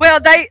 Well,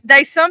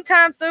 they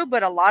sometimes do,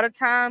 but a lot of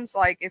times,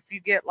 like, if you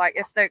get like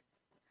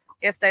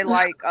if they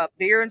like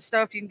beer and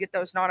stuff, you can get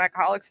those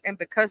non-alcoholics, and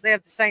because they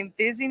have the same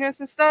fizziness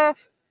and stuff,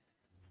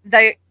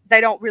 they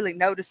don't really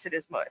notice it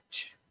as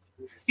much.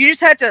 You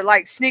just have to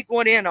like sneak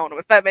one in on them,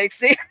 if that makes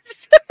sense.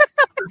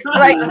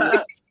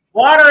 Like,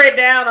 water it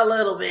down a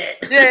little bit.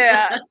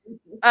 Yeah.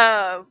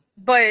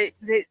 But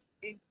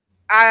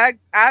I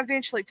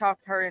eventually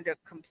talked her into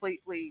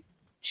completely.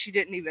 She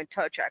didn't even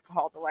touch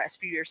alcohol the last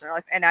few years in her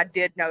life, and I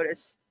did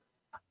notice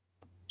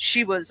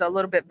she was a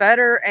little bit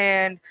better.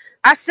 And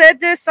I said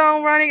this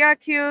on Running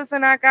IQs,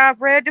 and I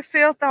got read to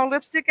filth on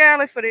Lipstick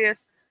Alley for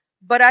this.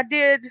 But I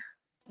did,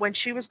 when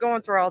she was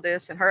going through all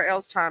this and her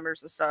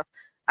Alzheimer's and stuff,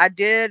 I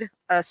did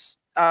a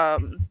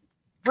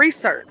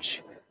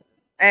research,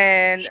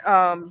 and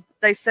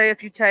they say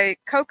if you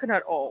take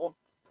coconut oil,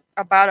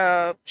 about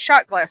a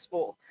shot glass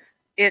full,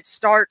 it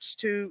starts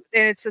to,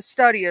 and it's a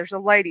study, there's a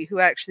lady who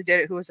actually did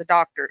it who was a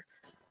doctor,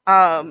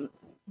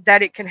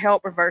 that it can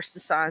help reverse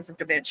the signs of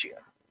dementia.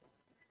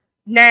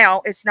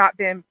 Now, it's not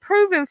been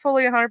proven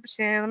fully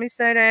 100%. Let me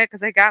say that, because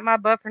they got my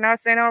butt for not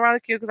saying all around the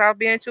queue because I was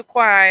being too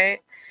quiet.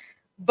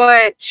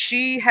 But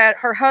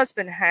her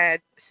husband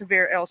had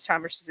severe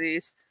Alzheimer's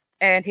disease,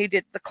 and he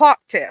did the clock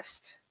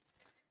test.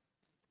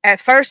 At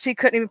first, he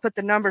couldn't even put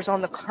the numbers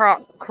on the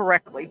clock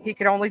correctly. He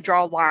could only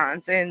draw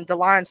lines, and the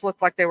lines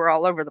looked like they were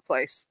all over the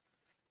place.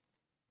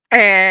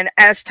 And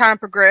as time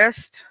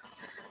progressed,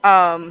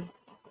 and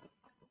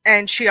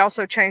she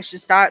also changed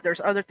his diet.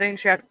 There's other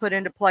things you have to put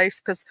into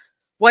place, because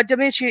what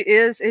dementia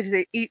is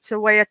it eats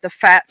away at the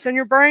fats in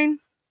your brain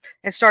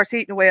and starts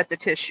eating away at the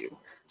tissue.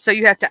 So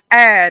you have to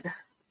add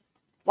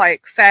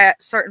like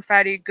certain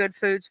fatty good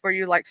foods for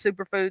you, like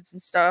superfoods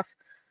and stuff,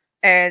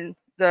 and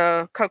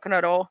the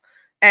coconut oil.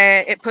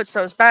 And it puts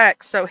those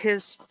back. So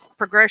his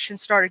progression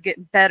started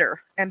getting better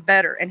and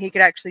better. And he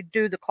could actually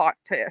do the clock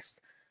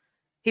test.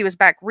 He was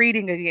back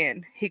reading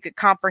again. He could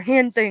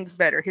comprehend things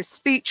better. His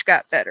speech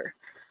got better.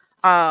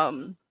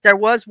 There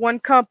was one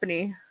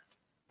company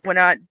when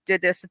I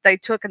did this that they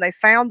took and they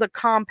found the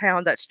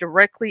compound that's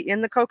directly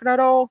in the coconut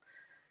oil.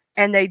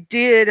 And they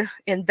did,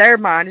 in their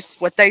mind, this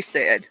is what they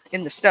said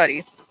in the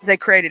study, they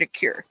created a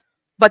cure.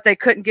 But they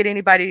couldn't get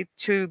anybody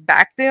to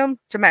back them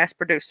to mass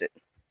produce it.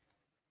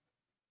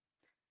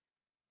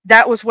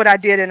 That was what I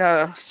did in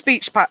a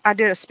speech. I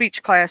did a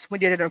speech class. We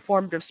did an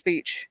informative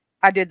speech.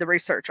 I did the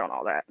research on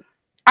all that.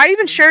 I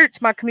even shared it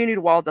to my community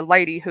wall,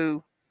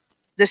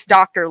 this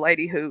doctor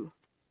lady who,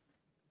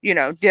 you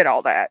know, did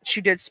all that.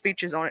 She did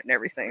speeches on it and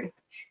everything.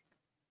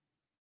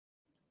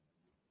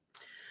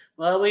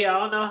 Well, we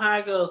all know how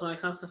it goes when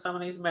it comes to some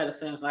of these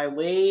medicines. Like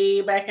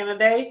way back in the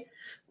day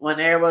when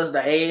there was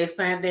the AIDS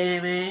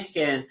pandemic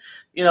and,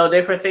 you know,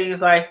 different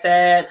things like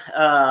that,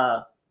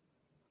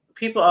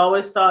 people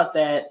always thought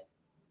that,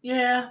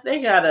 yeah,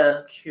 they got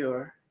a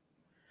cure.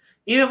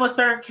 Even with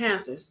certain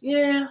cancers,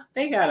 yeah,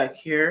 they got a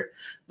cure.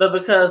 But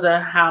because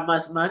of how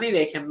much money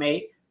they can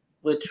make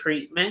with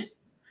treatment,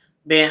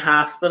 being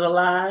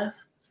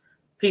hospitalized,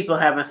 people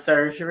having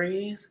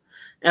surgeries,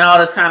 and all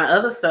this kind of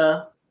other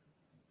stuff,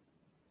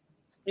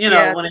 you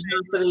know, when it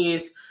comes to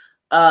these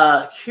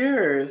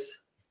cures,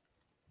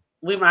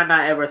 we might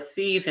not ever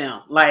see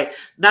them. Like,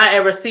 not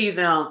ever see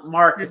them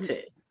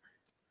marketed.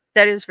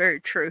 That is very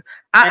true.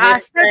 And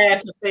it's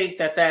sad to think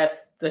that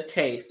that's the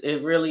case.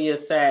 It really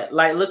is sad.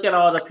 Like, look at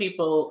all the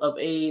people of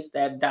AIDS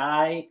that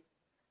died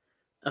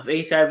of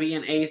HIV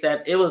and AIDS.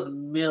 That it was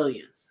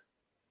millions.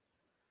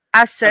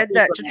 I said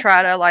that to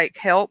try to like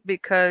help,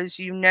 because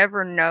you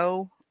never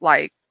know,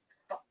 like,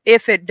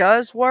 if it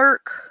does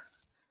work,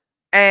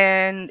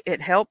 and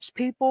it helps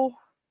people,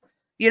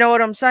 you know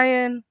what I'm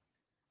saying?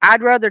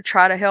 I'd rather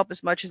try to help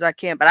as much as I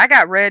can, but I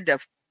got read to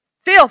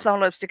filth on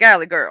Lipstick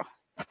Alley, girl.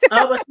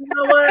 Oh, but you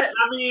know what?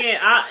 I mean,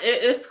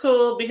 it's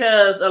cool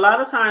because a lot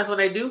of times when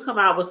they do come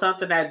out with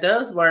something that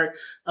does work,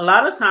 a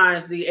lot of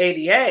times the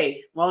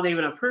ADA won't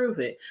even approve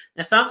it.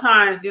 And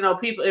sometimes, you know,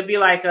 people, it'd be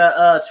like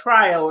a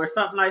trial or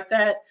something like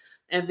that.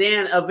 And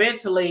then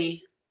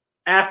eventually,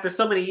 after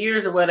so many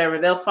years or whatever,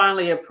 they'll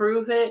finally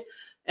approve it.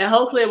 And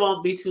hopefully it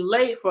won't be too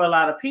late for a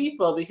lot of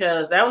people,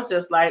 because that was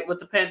just like with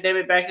the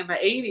pandemic back in the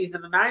 80s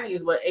and the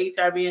 90s with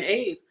HIV and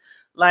AIDS.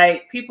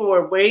 Like, people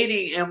were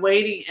waiting and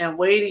waiting and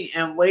waiting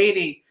and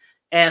waiting.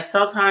 And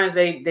sometimes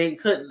they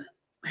couldn't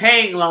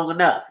hang long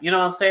enough. You know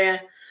what I'm saying?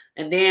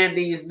 And then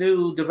these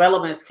new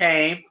developments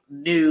came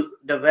and,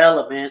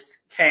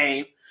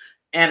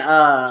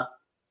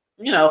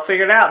 you know,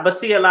 figured out. But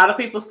see, a lot of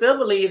people still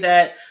believe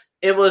that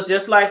it was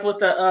just like with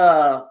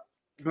the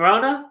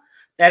Rona,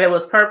 that it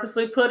was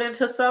purposely put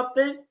into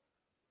something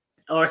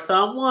or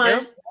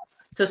someone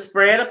to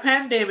spread a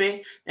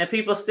pandemic, and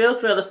people still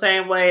feel the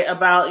same way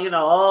about, you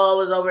know, oh, it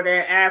was over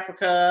there in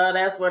Africa,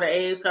 that's where the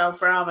AIDS come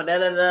from,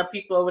 and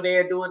people over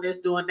there doing this,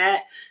 doing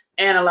that.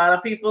 And a lot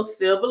of people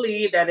still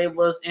believe that it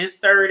was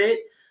inserted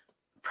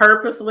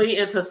purposely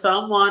into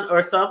someone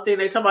or something.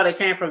 They talk about it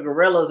came from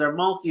gorillas or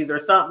monkeys or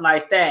something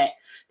like that,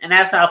 and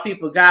that's how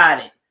people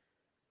got it.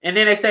 And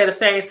then they say the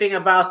same thing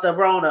about the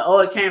Rona. Oh,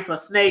 it came from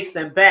snakes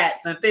and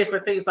bats and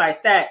different things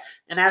like that.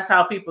 And that's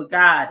how people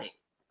got it.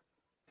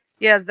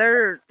 Yeah,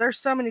 there's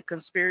so many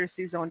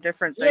conspiracies on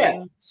different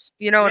things.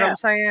 You know what I'm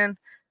saying?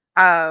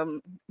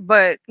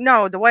 But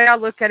no, the way I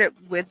look at it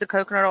with the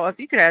coconut oil, if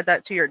you could add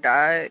that to your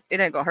diet, it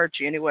ain't gonna hurt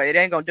you anyway. It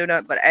ain't gonna do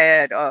nothing but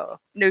add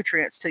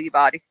nutrients to your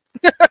body.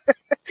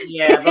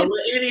 Yeah, but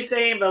with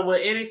anything,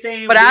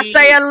 But I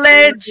say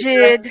alleged.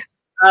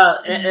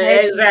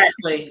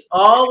 Exactly.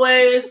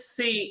 Always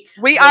seek.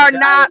 We are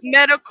not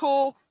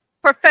medical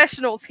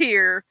professionals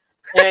here.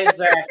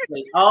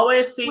 Exactly.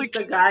 Always seek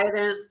the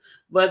guidance,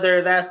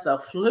 whether that's the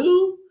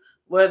flu,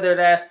 whether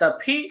that's the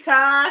pink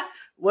eye,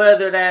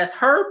 whether that's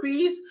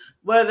herpes,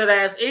 whether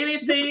that's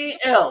anything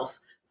else.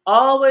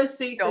 Always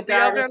seek the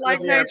guidance of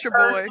your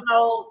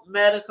personal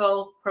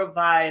medical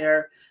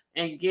provider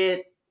and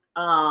get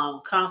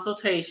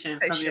consultation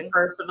from your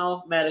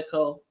personal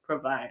medical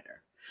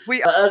provider.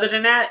 But other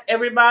than that,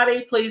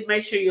 everybody, please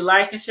make sure you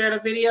like and share the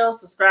video.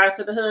 Subscribe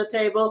to the Hood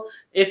Table.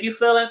 If you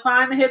feel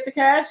inclined to hit the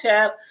Cash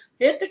App,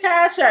 hit the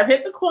Cash App.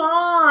 Hit the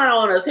Quan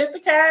on us. Hit the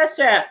Cash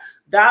App.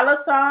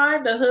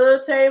 $ the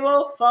Hood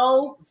Table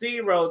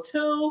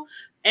 402.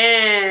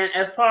 And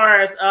as far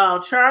as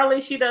Charlie,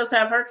 she does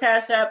have her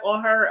Cash App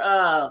on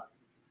her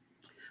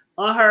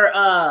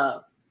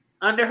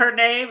under her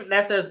name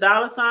that says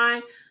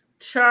 $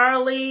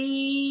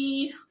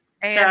 Charlie.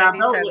 And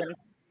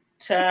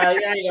Child,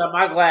 you ain't got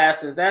my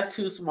glasses. That's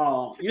too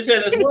small. You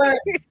said it's what?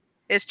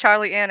 It's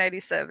Charlie Ann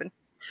 87.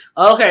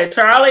 Okay,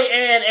 Charlie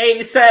Ann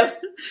 87.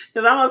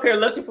 Because I'm up here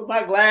looking for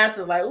my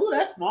glasses. Like, ooh,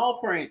 that's small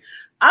print.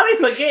 I be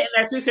forgetting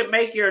that you can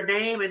make your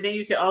name, and then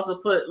you can also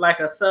put like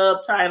a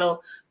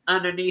subtitle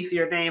underneath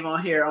your name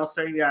on here on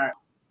StreamYard.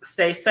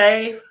 Stay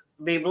safe,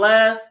 be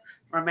blessed,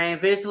 remain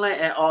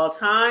vigilant at all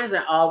times,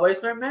 and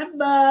always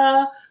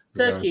remember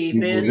to keep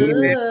it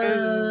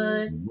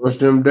hood. Brush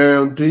them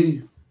damn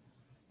teeth.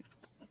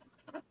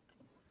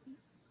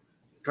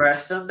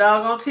 Brush them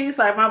doggone teeth,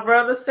 like my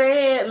brother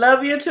said.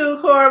 Love you too,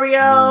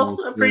 Corio.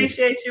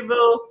 Appreciate you,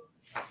 boo.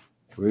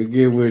 We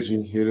get with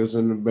you. Hit us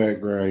in the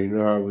background. You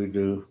know how we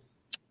do.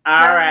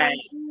 All right.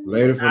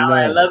 Later for now. All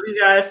right. Love you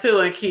guys too,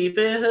 and keep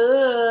it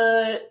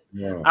hood.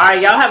 Yeah. All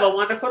right. Y'all have a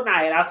wonderful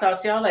night. I'll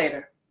talk to y'all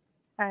later.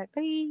 All right.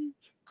 Bye.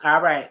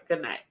 All right.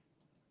 Good night.